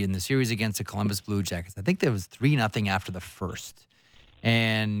in the series against the Columbus Blue Jackets, I think there was 3-0 after the first.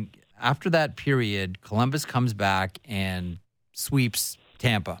 And after that period, Columbus comes back and sweeps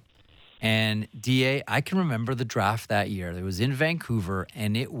Tampa. And DA, I can remember the draft that year. It was in Vancouver,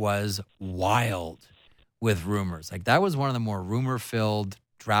 and it was wild with rumors. Like, that was one of the more rumor-filled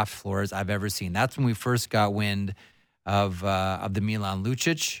draft floors I've ever seen. That's when we first got wind of the Milan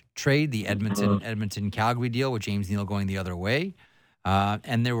Lucic trade, the Edmonton-Calgary deal with James Neal going the other way.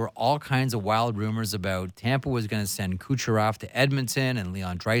 And there were all kinds of wild rumors about Tampa was going to send Kucherov to Edmonton and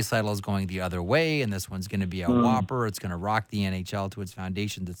Leon Draisaitl is going the other way, and this one's going to be a whopper. It's going to rock the NHL to its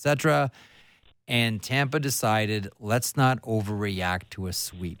foundations, etc. And Tampa decided, let's not overreact to a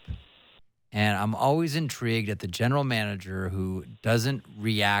sweep. And I'm always intrigued at the general manager who doesn't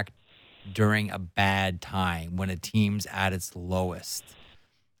react during a bad time when a team's at its lowest.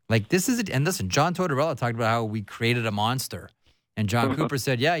 Like, this is it. And listen, John Tortorella talked about how we created a monster. And John Cooper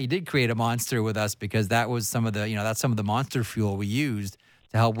said, yeah, you did create a monster with us because that was some of the, that's some of the monster fuel we used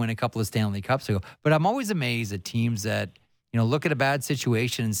to help win a couple of Stanley Cups ago. But I'm always amazed at teams that, look at a bad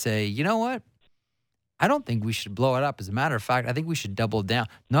situation and say, you know what? I don't think we should blow it up. As a matter of fact, I think we should double down.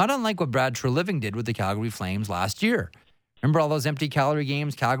 Not unlike what Brad Treliving did with the Calgary Flames last year. Remember all those empty calorie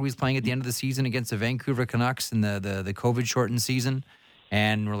games Calgary's playing at the end of the season against the Vancouver Canucks in the COVID-shortened season?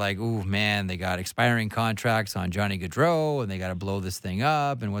 And we're like, oh, man, they got expiring contracts on Johnny Gaudreau, and they got to blow this thing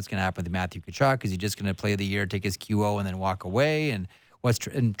up. And what's going to happen with Matthew Tkachuk? Is he just going to play the year, take his QO, and then walk away? And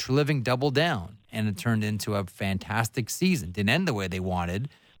Treliving doubled down, and it turned into a fantastic season. Didn't end the way they wanted,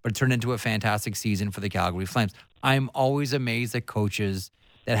 but it turned into a fantastic season for the Calgary Flames. I'm always amazed at coaches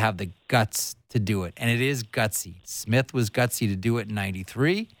that have the guts to do it. And it is gutsy. Smith was gutsy to do it in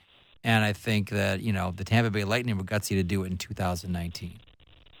 93. And I think that, the Tampa Bay Lightning were gutsy to do it in 2019.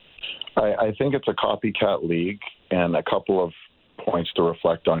 I think it's a copycat league, and a couple of points to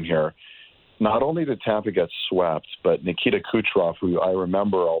reflect on here. Not only did Tampa get swept, but Nikita Kucherov, who I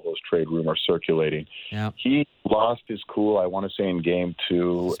remember all those trade rumors circulating, he lost his cool, I want to say, in Game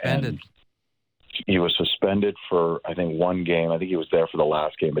 2. Suspended. And he was suspended for, I think, one game. I think he was there for the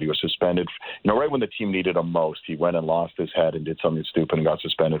last game, but he was suspended. Right when the team needed him most, he went and lost his head and did something stupid and got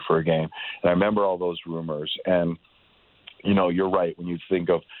suspended for a game. And I remember all those rumors. And, you're right. When you think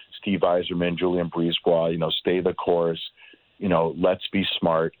of Steve Yzerman, Julien Brisebois, stay the course, let's be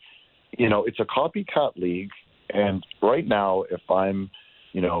smart. It's a copycat league. And right now, if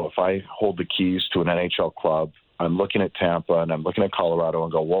I hold the keys to an NHL club, I'm looking at Tampa and I'm looking at Colorado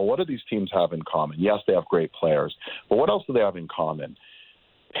and go, well, what do these teams have in common? Yes, they have great players, but what else do they have in common?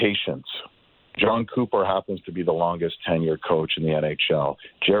 Patience. John Cooper happens to be the longest tenured coach in the NHL.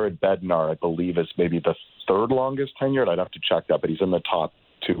 Jared Bednar, I believe, is maybe the third longest tenured. I'd have to check that, but he's in the top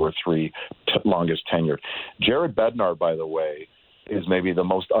 2 or 3 longest tenured. Jared Bednar, by the way, is maybe the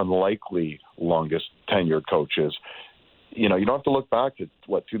most unlikely longest tenured coaches. You don't have to look back at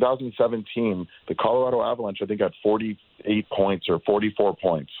 2017, the Colorado Avalanche, I think, had 48 points or 44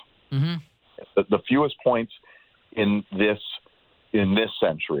 points. Mm-hmm. The fewest points in this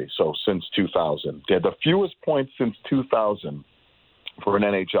century, so since 2000. They had the fewest points since 2000. for an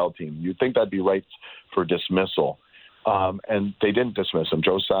NHL team. You'd think that'd be right for dismissal. And they didn't dismiss him.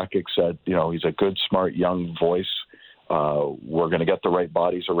 Joe Sakic said, he's a good, smart, young voice. We're going to get the right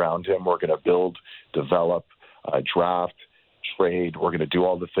bodies around him. We're going to build, develop, draft, trade. We're going to do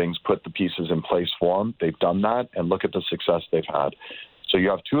all the things, put the pieces in place for him. They've done that, and look at the success they've had. So you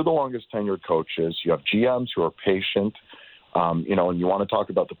have two of the longest tenured coaches. You have GMs who are patient. And you want to talk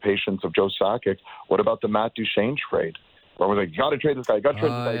about the patience of Joe Sakic. What about the Matt Duchene trade? Where we're like, you got to trade this guy, got to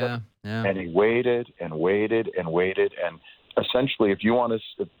trade this guy. Yeah. And he waited and waited and waited. And essentially, if you want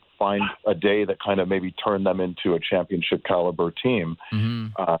to find a day that kind of maybe turned them into a championship caliber team,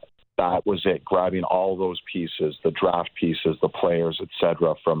 that was it, grabbing all those pieces, the draft pieces, the players, et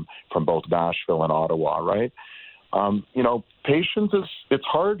cetera, from both Nashville and Ottawa, right? Patience it's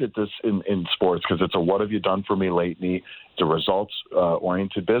hard at this in sports because it's a what have you done for me lately? It's a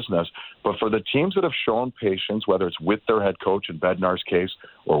results-oriented business. But for the teams that have shown patience, whether it's with their head coach in Bednar's case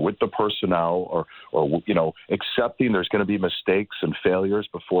or with the personnel or accepting there's going to be mistakes and failures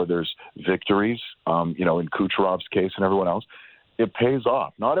before there's victories, in Kucherov's case and everyone else, it pays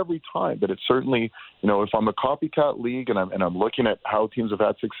off. Not every time, but it's certainly, if I'm a copycat league and I'm looking at how teams have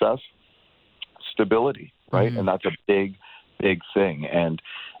had success, stability, right? Mm-hmm. And that's a big thing. And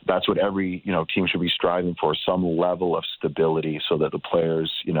that's what every, team should be striving for, some level of stability so that the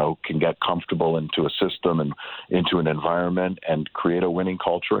players, can get comfortable into a system and into an environment and create a winning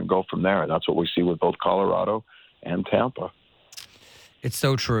culture and go from there. And that's what we see with both Colorado and Tampa. It's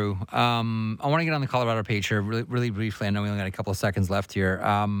so true. I want to get on the Colorado page here really, really briefly. I know we only got a couple of seconds left here.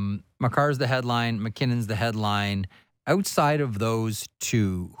 Makar's the headline. McKinnon's the headline. Outside of those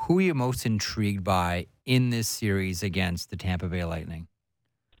two, who are you most intrigued by in this series against the Tampa Bay Lightning?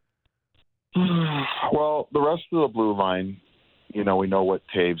 Well, the rest of the blue line, we know what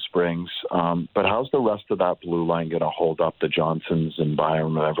Taves brings. But how's the rest of that blue line going to hold up the Johnsons and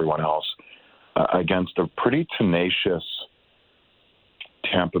Byram and everyone else against a pretty tenacious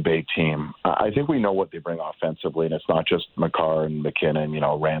Tampa Bay team? I think we know what they bring offensively, and it's not just Makar and McKinnon,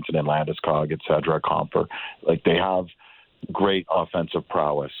 Rantanen and Landeskog, et cetera, Comper. Like, they have great offensive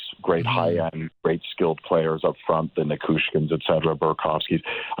prowess, great high-end, great skilled players up front, the Nikushkins, et cetera, Burakovskis.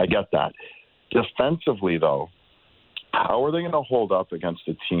 I get that. Defensively, though, how are they going to hold up against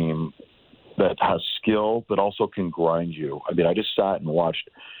a team that has skill but also can grind you? I mean, I just sat and watched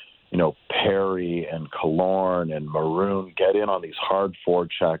Perry and Killorn and Maroon get in on these hard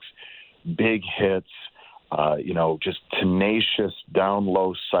forechecks, big hits, just tenacious down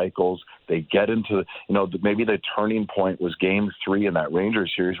low cycles. They get into, maybe the turning point was Game 3 in that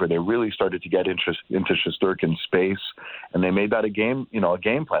Rangers series where they really started to get into Shesterkin's space, and they made that a game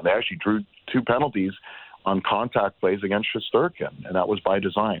plan. They actually drew 2 penalties on contact plays against Shesterkin, and that was by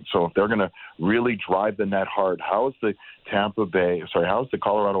design. So if they're going to really drive the net hard, how is the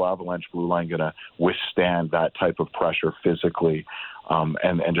Colorado Avalanche blue line going to withstand that type of pressure physically,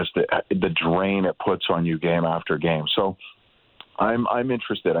 and just the drain it puts on you game after game? So I'm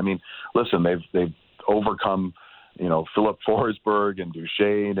interested. I mean, listen, they've overcome Philip Forsberg and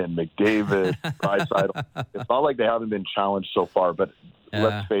Duchene and McDavid, Draisaitl. It's not like they haven't been challenged so far, but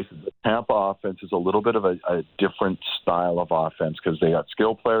let's face it, the Tampa offense is a little bit of a different style of offense because they got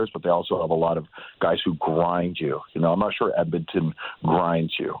skilled players, but they also have a lot of guys who grind you. I'm not sure Edmonton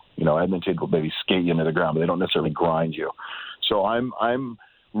grinds you. Edmonton will maybe skate you into the ground, but they don't necessarily grind you. So I'm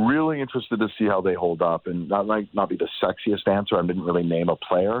really interested to see how they hold up, and that might not be the sexiest answer. I didn't really name a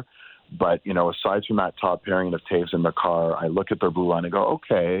player. But, aside from that top pairing of Taves and Makar, I look at their blue line and go,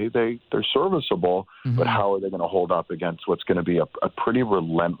 okay, they're serviceable, but how are they going to hold up against what's going to be a pretty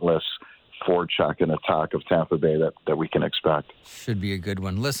relentless forecheck and attack of Tampa Bay that we can expect? Should be a good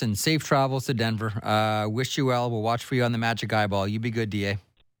one. Listen, safe travels to Denver. Wish you well. We'll watch for you on the Magic Eyeball. You be good, DA.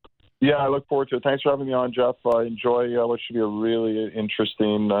 Yeah, I look forward to it. Thanks for having me on, Jeff. Enjoy what should be a really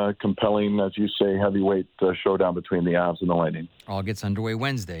interesting, compelling, as you say, heavyweight showdown between the Avs and the Lightning. All gets underway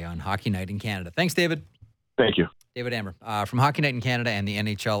Wednesday on Hockey Night in Canada. Thanks, David. Thank you. David Amber from Hockey Night in Canada and the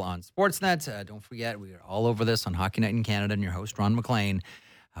NHL on Sportsnet. Don't forget, we are all over this on Hockey Night in Canada, and your host, Ron McLean.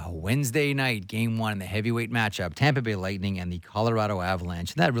 Wednesday night, Game 1 in the heavyweight matchup, Tampa Bay Lightning and the Colorado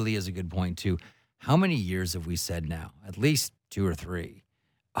Avalanche. And that really is a good point, too. How many years have we said now? At least 2 or 3.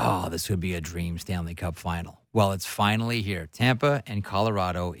 Oh, this would be a dream Stanley Cup final. Well, it's finally here. Tampa and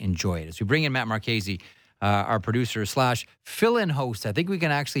Colorado, enjoy it. As we bring in Matt Marchese, our producer / fill-in host, I think we can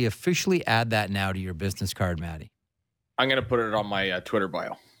actually officially add that now to your business card, Matty. I'm going to put it on my Twitter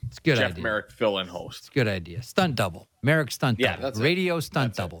bio. It's a good idea. Jeff Merrick, fill-in host. It's a good idea. Stunt double. Merrick stunt double. That's Radio it.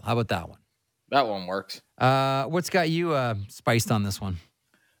 Stunt double. How about that one? That one works. What's got you spiced on this one?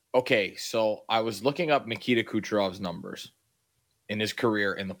 Okay, so I was looking up Nikita Kucherov's numbers. in his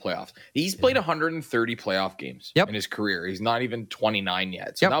career in the playoffs. He's played 130 playoff games in his career. He's not even 29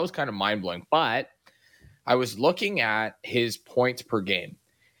 yet. So that was kind of mind-blowing. But I was looking at his points per game.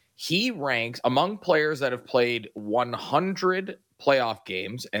 He ranks among players that have played 100 playoff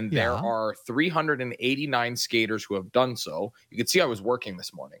games, and there are 389 skaters who have done so. You can see I was working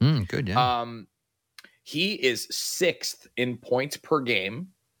this morning. Good, yeah. He is 6th in points per game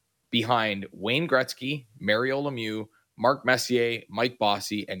behind Wayne Gretzky, Mario Lemieux, Mark Messier, Mike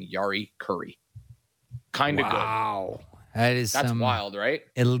Bossy, and Jari Kurri. Kind of good. Wow. That's wild, right?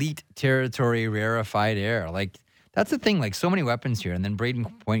 Elite territory, rarefied air. Like, that's the thing. Like, so many weapons here. And then Braden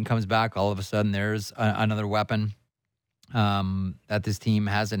Point comes back. All of a sudden, there's another weapon that this team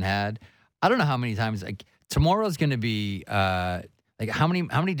hasn't had. I don't know how many times. Like, tomorrow's going to be how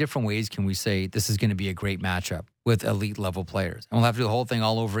many different ways can we say this is going to be a great matchup with elite level players? And we'll have to do the whole thing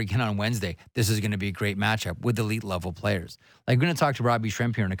all over again on Wednesday. This is going to be a great matchup with elite level players. Like, we're going to talk to Robbie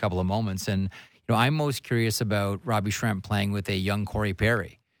Shrimp here in a couple of moments, and I'm most curious about Robbie Shrimp playing with a young Corey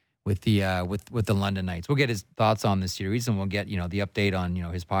Perry with the London Knights. We'll get his thoughts on the series, and we'll get the update on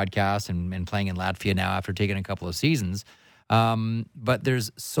his podcast and playing in Latvia now after taking a couple of seasons. But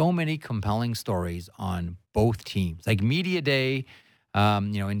there's so many compelling stories on both teams. Like, media day,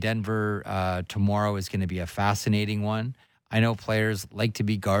 in Denver tomorrow is going to be a fascinating one. I know players like to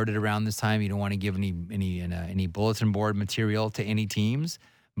be guarded around this time. You don't want to give any bulletin board material to any teams,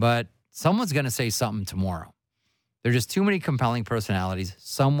 but someone's going to say something tomorrow. There are just too many compelling personalities.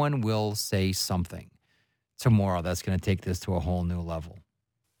 Someone will say something tomorrow that's going to take this to a whole new level.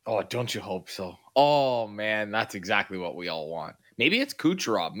 Oh, don't you hope so? Oh, man, that's exactly what we all want. Maybe it's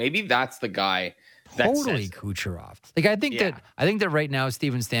Kucherov. Maybe that's the guy. Totally Kucherov. Like, I think that right now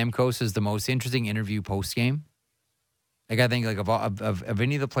Steven Stamkos is the most interesting interview post game. Like, I think of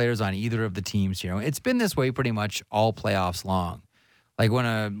any of the players on either of the teams, it's been this way pretty much all playoffs long. Like, when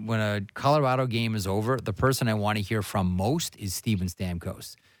a Colorado game is over, the person I want to hear from most is Steven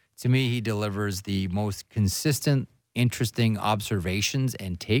Stamkos. To me, he delivers the most consistent, interesting observations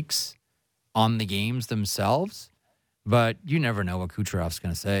and takes on the games themselves. But you never know what Kucherov's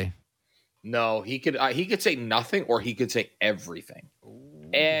going to say. No, he could say nothing, or he could say everything.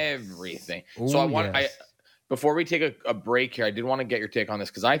 Everything. Ooh, so before we take a break here, I did want to get your take on this,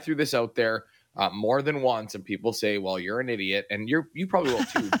 because I threw this out there more than once, and people say, well, you're an idiot, and you probably will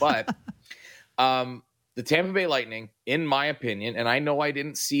too. But the Tampa Bay Lightning, in my opinion, and I know I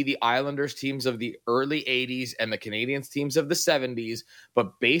didn't see the Islanders teams of the early 80s and the Canadiens teams of the 70s,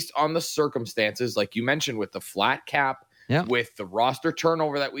 but based on the circumstances, like you mentioned, with the flat cap, with the roster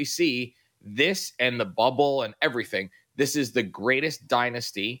turnover that we see, this and the bubble and everything, this is the greatest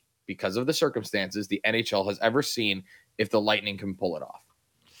dynasty, because of the circumstances, the NHL has ever seen, if the Lightning can pull it off.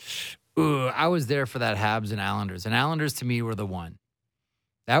 Ooh, I was there for that Habs and Islanders. And Islanders, to me, were the one.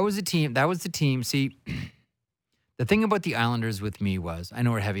 That was the team. See, the thing about the Islanders with me was, I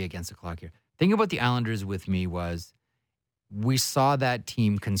know we're heavy against the clock here. The thing about the Islanders with me was, we saw that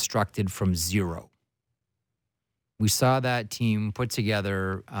team constructed from zero. We saw that team put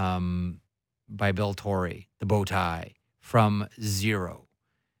together by Bill Torrey, the bow tie, from zero.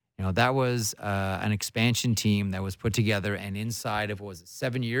 That was an expansion team that was put together, and inside of,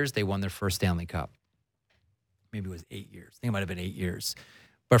 7 years, they won their first Stanley Cup. Maybe it was 8 years. I think it might have been 8 years.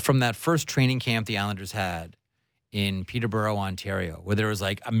 But from that first training camp the Islanders had in Peterborough, Ontario, where there was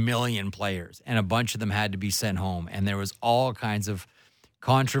like 1 million players, and a bunch of them had to be sent home, and there was all kinds of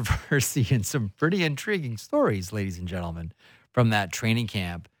controversy and some pretty intriguing stories, ladies and gentlemen, from that training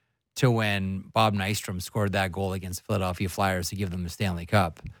camp to when Bob Nystrom scored that goal against Philadelphia Flyers to give them the Stanley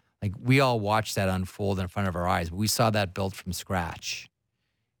Cup. Like, we all watched that unfold in front of our eyes, but we saw that built from scratch.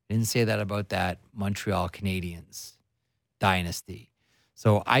 Didn't say that about that Montreal Canadiens dynasty.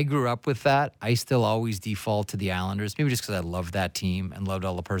 So I grew up with that. I still always default to the Islanders, maybe just because I loved that team and loved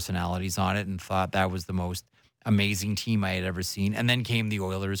all the personalities on it and thought that was the most amazing team I had ever seen. And then came the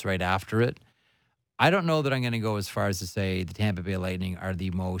Oilers right after it. I don't know that I'm going to go as far as to say the Tampa Bay Lightning are the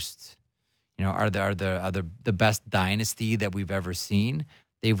most, are the best dynasty that we've ever seen.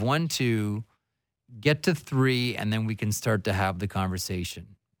 They've won 2, get to 3, and then we can start to have the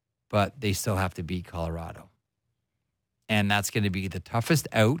conversation. But they still have to beat Colorado. And that's going to be the toughest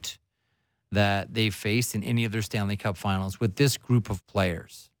out that they've faced in any of their Stanley Cup finals with this group of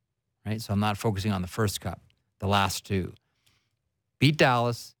players, right? So I'm not focusing on the first cup, the last 2. Beat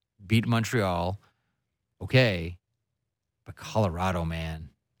Dallas, beat Montreal, okay. But Colorado, man,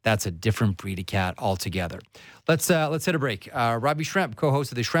 that's a different breed of cat altogether. Let's hit a break. Robbie Shrimp,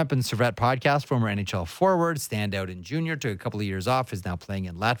 co-host of the Shrimp and Servette podcast, former NHL forward, standout in junior, took a couple of years off, is now playing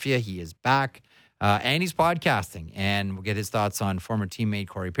in Latvia. He is back. and he's podcasting. And we'll get his thoughts on former teammate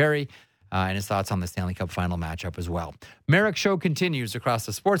Corey Perry and his thoughts on the Stanley Cup final matchup as well. Merrick Show continues across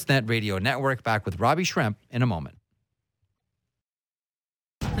the Sportsnet Radio Network. Back with Robbie Schremp in a moment.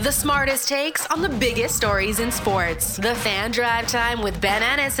 The smartest takes on the biggest stories in sports. The Fan Drive Time with Ben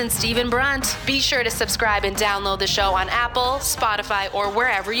Ennis and Stephen Brunt. Be sure to subscribe and download the show on Apple, Spotify, or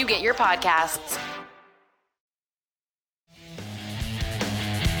wherever you get your podcasts.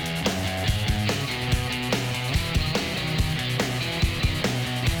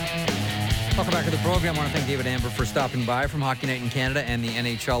 Welcome back to the program. I want to thank David Amber for stopping by from Hockey Night in Canada and the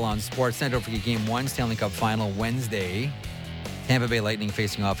NHL on Sportsnet. Don't forget Game 1, Stanley Cup Final, Wednesday. Tampa Bay Lightning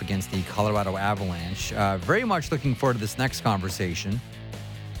facing off against the Colorado Avalanche. Very much looking forward to this next conversation.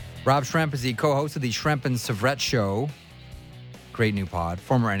 Rob Schremp is the co-host of the Schremp and Savret Show. Great new pod.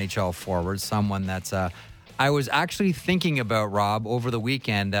 Former NHL forward. Someone that's... I was actually thinking about Rob over the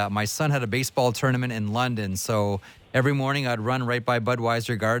weekend. My son had a baseball tournament in London, so... Every morning, I'd run right by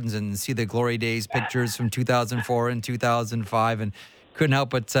Budweiser Gardens and see the Glory Days pictures from 2004 and 2005, and couldn't help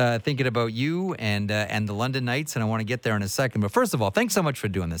but thinking about you and the London Knights, and I want to get there in a second. But first of all, thanks so much for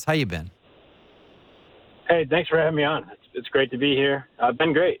doing this. How you been? Hey, thanks for having me on. It's great to be here. I've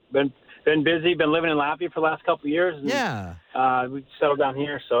been great. Been busy. Been living in Latvia for the last couple of years. And, yeah. We settled down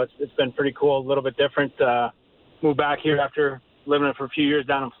here, so it's been pretty cool. A little bit different. Moved back here after living for a few years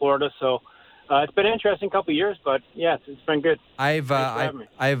down in Florida, so. It's been an interesting couple of years, but yeah, it's been good. I've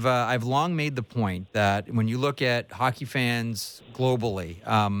long made the point that when you look at hockey fans globally,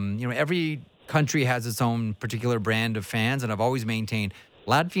 every country has its own particular brand of fans, and I've always maintained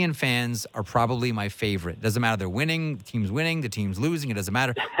Latvian fans are probably my favorite. It doesn't matter they're winning, the team's winning, the team's losing. It doesn't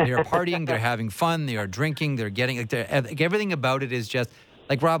matter. They are partying, they're having fun, they are drinking, they're getting everything about it is just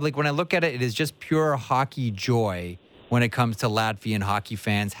like Rob. Like when I look at it, it is just pure hockey joy. When it comes to Latvian hockey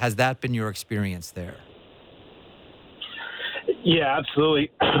fans, has that been your experience there? Yeah, absolutely.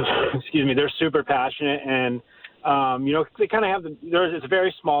 Excuse me. They're super passionate, and they kind of have it's a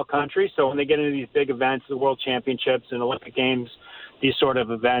very small country, so when they get into these big events, the World Championships and Olympic Games, these sort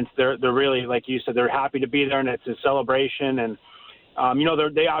of events, they're really, like you said, they're happy to be there, and it's a celebration. And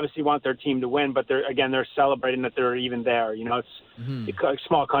they obviously want their team to win, but they're celebrating that they're even there. It's a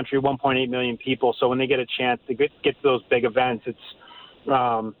small country, 1.8 million people. So when they get a chance to get to those big events, it's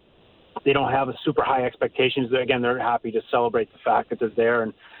they don't have a super high expectations. Again, they're happy to celebrate the fact that they're there.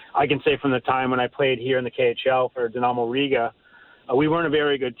 And I can say from the time when I played here in the KHL for Dynamo Riga, we weren't a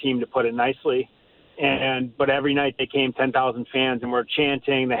very good team, to put it nicely. But every night they came 10,000 fans and we're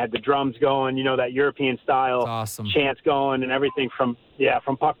chanting. They had the drums going, that European style awesome. Chants going and everything from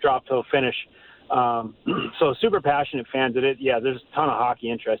puck drop till finish. So super passionate fans of it. Yeah, there's a ton of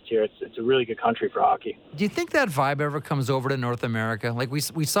hockey interest here. It's a really good country for hockey. Do you think that vibe ever comes over to North America? Like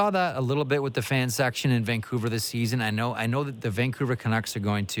we saw that a little bit with the fan section in Vancouver this season. I know that the Vancouver Canucks are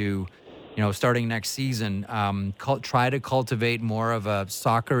going to, starting next season, try to cultivate more of a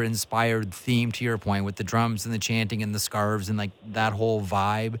soccer-inspired theme, to your point, with the drums and the chanting and the scarves and like that whole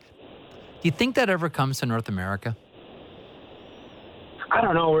vibe. Do you think that ever comes to North America? I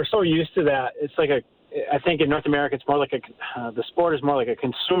don't know. We're so used to that. It's like I think in North America, it's more like the sport is more like a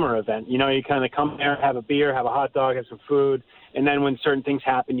consumer event. You kind of come there, have a beer, have a hot dog, have some food, and then when certain things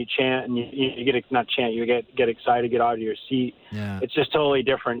happen, you chant and you get excited, get out of your seat. Yeah. It's just totally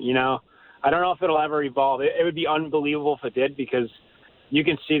different, I don't know if it'll ever evolve. It would be unbelievable if it did, because you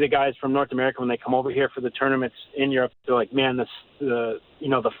can see the guys from North America when they come over here for the tournaments in Europe. They're like, man, the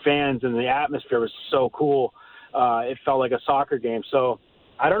fans and the atmosphere was so cool. It felt like a soccer game. So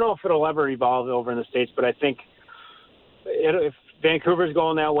I don't know if it'll ever evolve over in the States, but I think if Vancouver's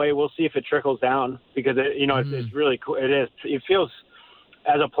going that way, we'll see if it trickles down, because it's really cool. It is. It feels,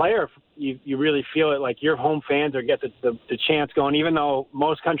 as a player, you really feel it, like your home fans get the chants going, even though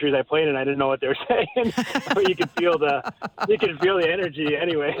most countries I played in, I didn't know what they were saying. But you could feel the energy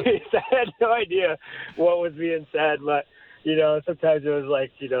anyway. I had no idea what was being said, but sometimes it was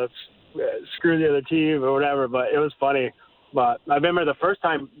like, screw the other team or whatever, but it was funny. But I remember the first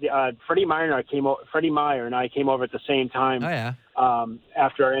time Freddie Meyer and I came over at the same time. Oh, yeah.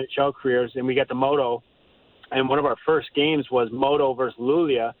 After our NHL careers, and we got the Moto. And one of our first games was Moto versus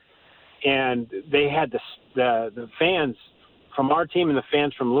Luleå, and they had the fans from our team and the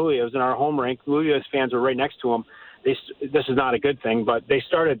fans from Luleå. It was in our home rink. Luleå's fans were right next to them. This is not a good thing, but they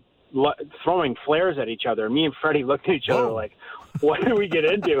started throwing flares at each other. Me and Freddie looked at each other like, what did we get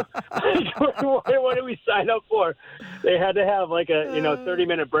into? What did we sign up for? They had to have like a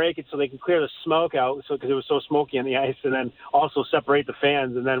 30-minute break so they could clear the smoke out, because it was so smoky on the ice, and then also separate the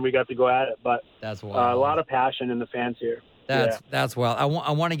fans, and then we got to go at it. But that's wild. A lot of passion in the fans here. That's well.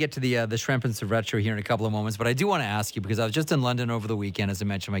 I want to get to the shrimp and retro here in a couple of moments, but I do want to ask you because I was just in London over the weekend. As I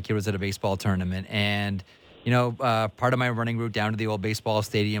mentioned, my kid was at a baseball tournament, and part of my running route down to the old baseball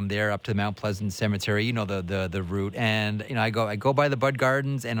stadium there, up to Mount Pleasant Cemetery. You know the route, and I go by the Bud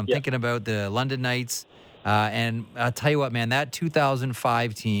Gardens, and I'm thinking about the London Knights. And I'll tell you what, man, that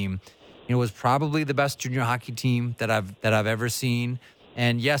 2005 team, was probably the best junior hockey team that I've ever seen.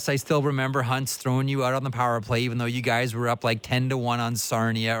 And yes, I still remember Hunt's throwing you out on the power play, even though you guys were up like 10-1 on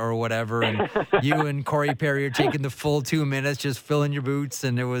Sarnia or whatever. And you and Corey Perry are taking the full 2 minutes, just filling your boots.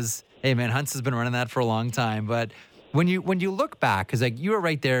 And it was, hey man, Hunt's has been running that for a long time. But when you look back, because like you were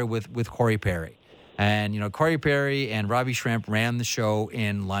right there with Corey Perry. And, Corey Perry and Robbie Shrimp ran the show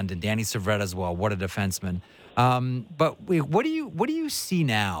in London. Danny Severette as well. What a defenseman. But what do you see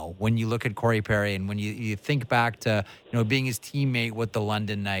now when you look at Corey Perry and when you think back to being his teammate with the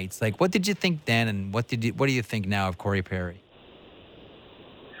London Knights? Like, what did you think then, and what do you think now of Corey Perry?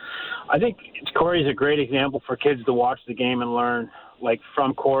 I think Corey's a great example for kids to watch the game and learn, like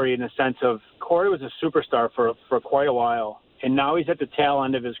from Corey, in the sense of Corey was a superstar for quite a while, and now he's at the tail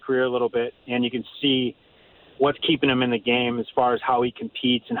end of his career a little bit, and you can see what's keeping him in the game as far as how he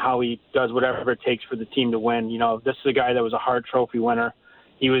competes and how he does whatever it takes for the team to win. This is a guy that was a Hart Trophy winner.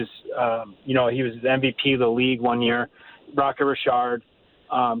 He was, he was the MVP of the league one year. Rocket Richard,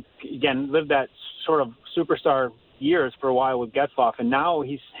 again, lived that sort of superstar years for a while with Getzlaf, and now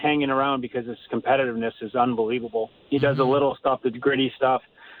he's hanging around because his competitiveness is unbelievable. He does the little stuff, the gritty stuff,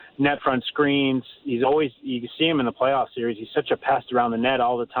 net front screens. You can see him in the playoff series. He's such a pest around the net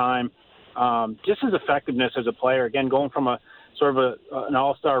all the time. Just his effectiveness as a player, again, going from a sort of an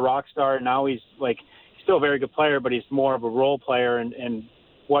all-star rock star, now he's still a very good player, but he's more of a role player, and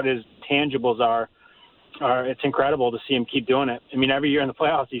what his tangibles are it's incredible to see him keep doing it. I mean, every year in the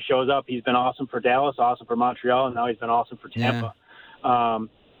playoffs he shows up. He's been awesome for Dallas, awesome for Montreal, and now he's been awesome for Tampa. Yeah.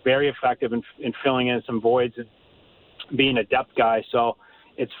 Very effective in filling in some voids and being a depth guy. So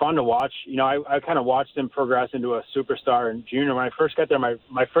it's fun to watch. I kind of watched him progress into a superstar in junior. When I first got there,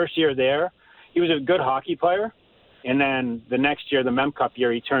 my first year there, he was a good hockey player. And then the next year, the Mem Cup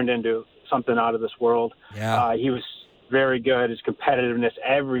year, he turned into something out of this world. Yeah. He was very good. His competitiveness,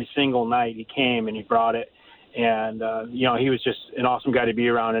 every single night he came and he brought it. And, he was just an awesome guy to be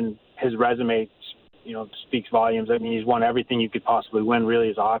around. And his resume, speaks volumes. I mean, he's won everything you could possibly win, really,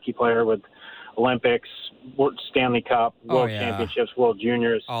 as a hockey player, with Olympics, Stanley Cup, World Championships, World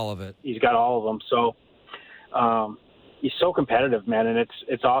Juniors. All of it. He's got all of them. So he's so competitive, man, and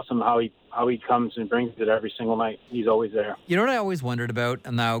it's awesome how he comes and brings it every single night. He's always there. You know what I always wondered about?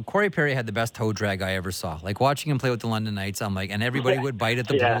 And now Corey Perry had the best toe drag I ever saw. Like watching him play with the London Knights, I'm like, and everybody would bite at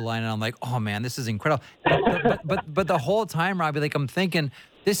the blue line, and I'm like, oh man, this is incredible. But the whole time, Robbie, like I'm thinking,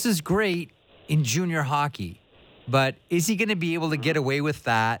 this is great in junior hockey. But is he going to be able to get away with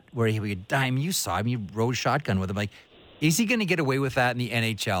that where he would dime? You saw him, you rode shotgun with him. Like, is he going to get away with that in the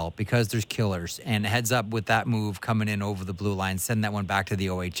NHL because there's killers? And heads up with that move coming in over the blue line, sending that one back to the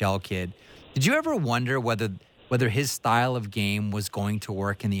OHL kid. Did you ever wonder whether his style of game was going to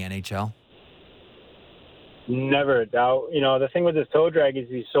work in the NHL? Never a doubt. The thing with his toe drag is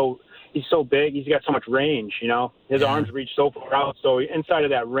he's so big. He's got so much range, His arms reach so far out. So inside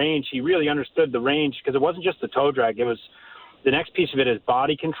of that range, he really understood the range, because it wasn't just the toe drag. It was the next piece of it is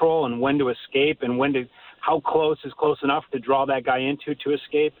body control and when to escape and how close is close enough to draw that guy into to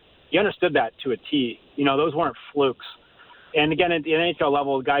escape. He understood that to a T. Those weren't flukes. And again, at the NHL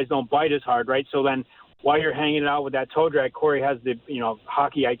level, guys don't bite as hard, right? So then while you're hanging it out with that toe drag, Corey has the,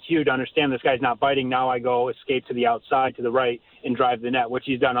 hockey IQ to understand this guy's not biting. Now I go escape to the outside, to the right, and drive the net, which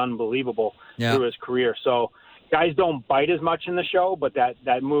he's done unbelievable through his career. So guys don't bite as much in the show, but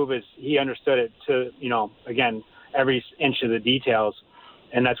that move he understood it to, again, every inch of the details,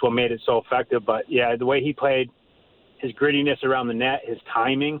 and that's what made it so effective. But yeah, the way he played, his grittiness around the net, his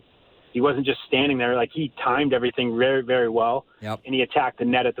timing, he wasn't just standing there. Like, he timed everything very, very well, and he attacked the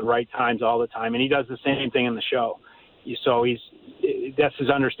net at the right times all the time. And he does the same thing in the show. So that's his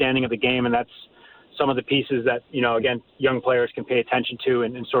understanding of the game, and that's some of the pieces that, again, young players can pay attention to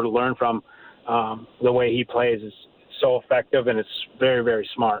and sort of learn from. The way he plays is so effective, and it's very, very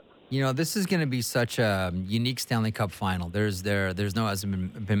smart. This is going to be such a unique Stanley Cup final. There's no, as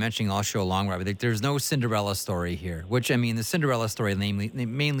I've been mentioning all show long, Robbie, there's no Cinderella story here, which, I mean, the Cinderella story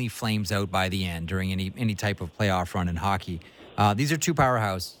mainly flames out by the end during any type of playoff run in hockey. These are two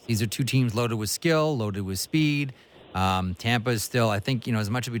powerhouses. These are two teams loaded with skill, loaded with speed. Tampa is still, I think, as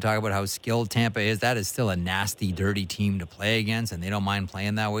much as we talk about how skilled Tampa is, that is still a nasty, dirty team to play against, and they don't mind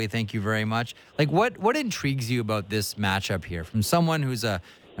playing that way. Thank you very much. Like, what intrigues you about this matchup here? From someone who's a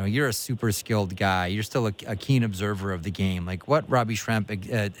you're a super skilled guy. You're still a keen observer of the game. Like, what, Robbie Schremp,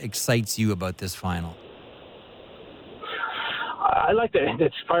 excites you about this final? I like that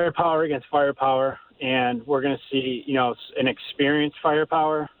it's firepower against firepower, and we're going to see, an experienced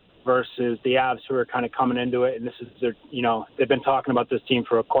firepower versus the Avs who are kind of coming into it. And this is their, they've been talking about this team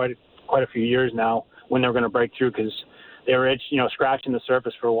for quite a few years now when they're going to break through, because they were, scratching the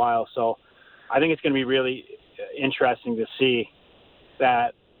surface for a while. So I think it's going to be really interesting to see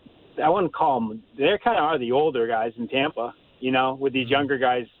that. I wouldn't call them, they kind of are the older guys in Tampa, with these younger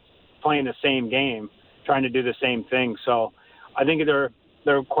guys playing the same game, trying to do the same thing. So I think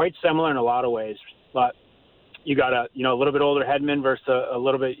they're quite similar in a lot of ways, but you got a little bit older Hedman versus a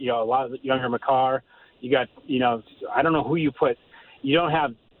little bit, a lot younger Makar. You got, I don't know who you put. You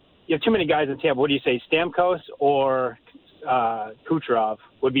have too many guys in Tampa. What do you say, Stamkos or Kucherov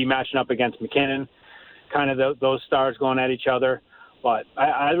would be matching up against McKinnon, kind of those stars going at each other. But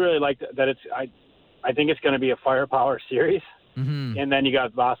I really like that I think it's going to be a firepower series. Mm-hmm. And then you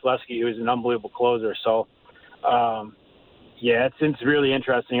got Vasilevsky, who's an unbelievable closer. So, it's really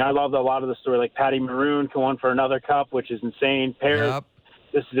interesting. I love a lot of the story, like Patty Maroon going for another cup, which is insane. Yep.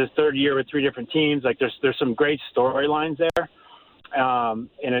 This is his third year with 3 different teams. Like there's some great storylines there.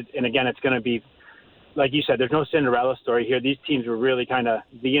 And again, it's going to be, like you said, there's no Cinderella story here. These teams were really kind of,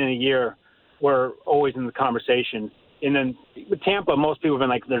 beginning of the year, were always in the conversation. And then with Tampa, most people have been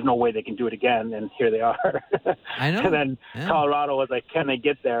like, there's no way they can do it again. And here they are. I know. And then Colorado was like, can they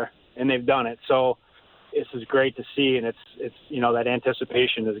get there? And they've done it. So this is great to see. And it's that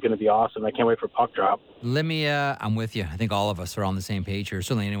anticipation is going to be awesome. I can't wait for puck drop. Let me, I'm with you. I think all of us are on the same page here.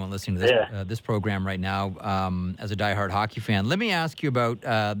 Certainly anyone listening to this this program right now as a diehard hockey fan. Let me ask you about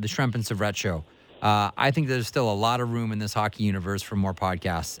the Schremp and Savret show. I think there's still a lot of room in this hockey universe for more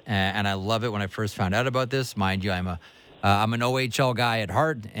podcasts, and I love it when I first found out about this. Mind you, I'm an OHL guy at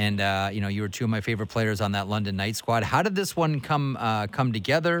heart, and you were 2 of my favorite players on that London Knights squad. How did this one come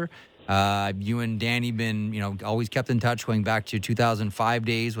together? You and Danny been always kept in touch going back to 2005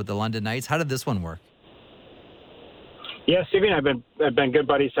 days with the London Knights. How did this one work? Yeah, Stevie and I have been good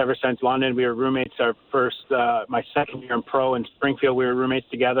buddies ever since London. We were roommates my second year in pro in Springfield. We were roommates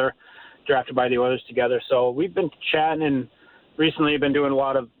together, drafted by the Oilers together. So we've been chatting, and recently I've been doing a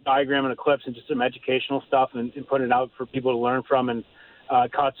lot of diagramming eclipse and just some educational stuff and putting it out for people to learn from, and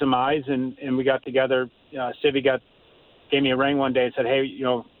caught some eyes, and we got together. Stevie gave me a ring one day and said, hey,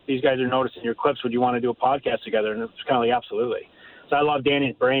 these guys are noticing your clips. Would you want to do a podcast together? And it was kind of like, absolutely. So I love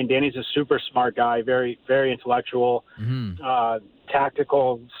Danny's brain. Danny's a super smart guy, very, very intellectual,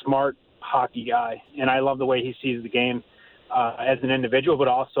 tactical, smart hockey guy. And I love the way he sees the game as an individual, but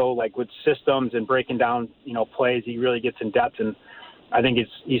also like with systems and breaking down, plays. He really gets in depth, and I think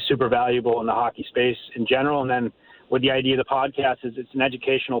he's super valuable in the hockey space in general. And then with the idea of the podcast is it's an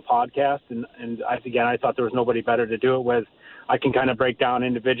educational podcast. And I thought there was nobody better to do it with. I can kind of break down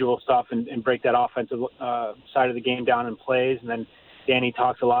individual stuff and break that offensive side of the game down in plays. And then Danny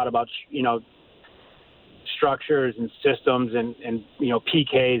talks a lot about, structures and systems and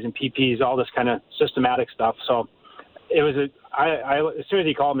PKs and PPs, all this kind of systematic stuff. So it was as soon as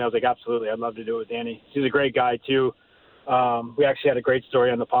he called me, I was like, absolutely, I'd love to do it with Danny. He's a great guy too. We actually had a great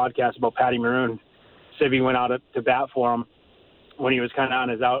story on the podcast about Patty Maroon. Sivvy went out to bat for him when he was kind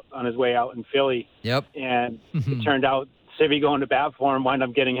of on his way out in Philly. Yep. And it turned out Sivvy going to bat for him wound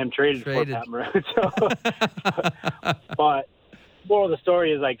up getting him traded. For Pat Maroon. But moral of the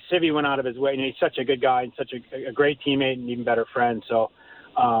story is like Sivvy went out of his way, and he's such a good guy and such a great teammate and even better friend. So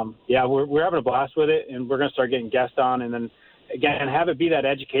we're having a blast with it, and we're going to start getting guests on, and then again have it be that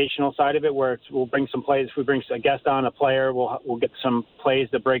educational side of it where we'll bring some plays. If we bring a guest on, a player, we'll get some plays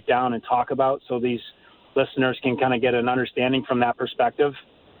to break down and talk about, so these listeners can kind of get an understanding from that perspective,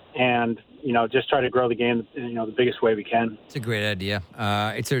 and just try to grow the game the biggest way we can. It's a great idea.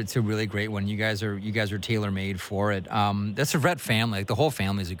 It's a really great one. You guys are tailor made for it. That's a Savret family. Like the whole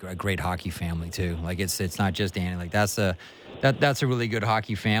family is a great hockey family too. Like it's not just Danny. Like that's a really good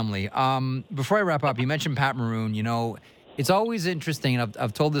hockey family. Before I wrap up, you mentioned Pat Maroon. It's always interesting, and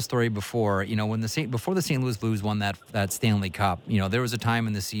I've told this story before. When before the St. Louis Blues won that Stanley Cup, there was a time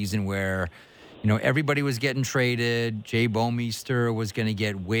in the season where everybody was getting traded. Jay Bouwmeester was going to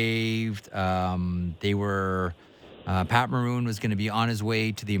get waived. Pat Maroon was going to be on his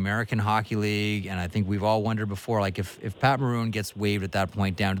way to the American Hockey League, and I think we've all wondered before, like if Pat Maroon gets waived at that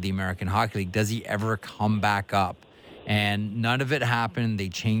point down to the American Hockey League, does he ever come back up? And none of it happened. They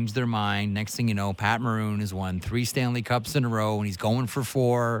changed their mind. Next thing you know, Pat Maroon has won 3 Stanley Cups in a row, and he's going for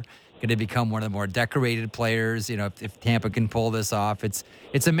 4. Going to become one of the more decorated players. If Tampa can pull this off, it's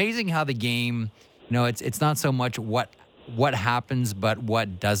amazing how the game. It's not so much what what happens but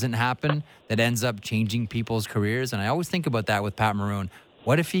what doesn't happen that ends up changing people's careers. And I always think about that with Pat Maroon.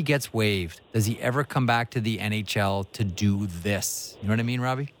 What if he gets waived? Does he ever come back to the NHL to do this? You know what I mean,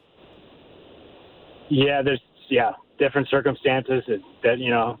 Robbie? Yeah, there's different circumstances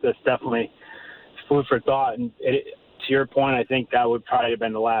that that's definitely food for thought. And to your point, I think that would probably have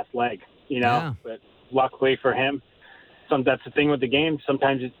been the last leg. Yeah. But luckily for him, that's the thing with the game.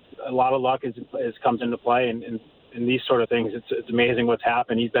 Sometimes a lot of luck comes into play, and in these sort of things, it's amazing what's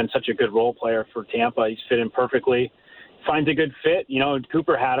happened. He's been such a good role player for Tampa. He's fit in perfectly, finds a good fit.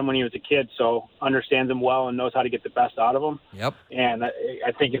 Cooper had him when he was a kid, so understands him well and knows how to get the best out of him. Yep. And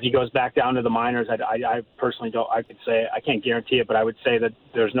I think if he goes back down to the minors, I personally don't. I could say I can't guarantee it, but I would say that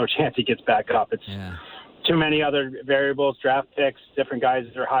there's no chance he gets back up. It's too many other variables, draft picks, different guys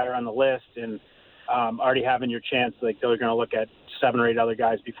that are higher on the list, and already having your chance. Like they're going to look at 7 or 8 other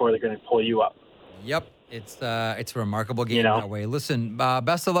guys before they're going to pull you up. Yep. It's a remarkable game that way. Listen,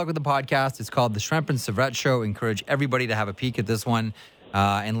 best of luck with the podcast. It's called The Shrimp and Sevrett Show. Encourage everybody to have a peek at this one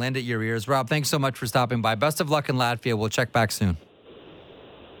and lend it your ears. Rob, thanks so much for stopping by. Best of luck in Latvia. We'll check back soon.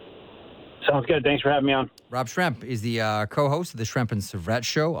 Sounds good. Thanks for having me on. Rob Shrimp is the co-host of The Shrimp and Sevrett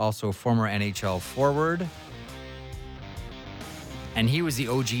Show, also a former NHL forward. And he was the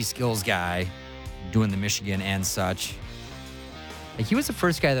OG skills guy doing the Michigan and such. Like, he was the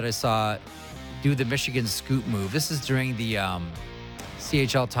first guy that I saw do the Michigan scoop move. This is during the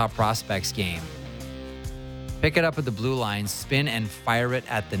CHL Top Prospects game. Pick it up at the blue line, spin and fire it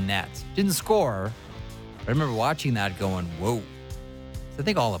at the net. Didn't score, but I remember watching that going, whoa. So I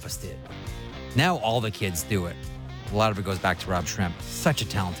think all of us did. Now all the kids do it. A lot of it goes back to Rob Shrimp. Such a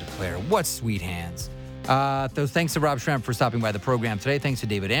talented player. What sweet hands. So thanks to Rob Shrimp for stopping by the program today. Thanks to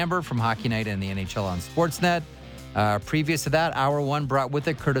David Amber from Hockey Night and the NHL on Sportsnet. Previous to that, Hour 1 brought with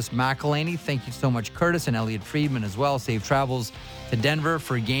it Curtis McElhinney. Thank you so much, Curtis, and Elliot Friedman as well. Safe travels to Denver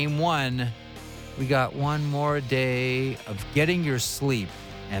for Game 1. We got one more day of getting your sleep.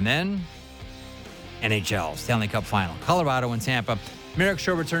 And then NHL, Stanley Cup Final, Colorado and Tampa. Merrick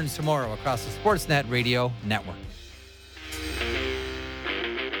Show returns tomorrow across the Sportsnet Radio Network.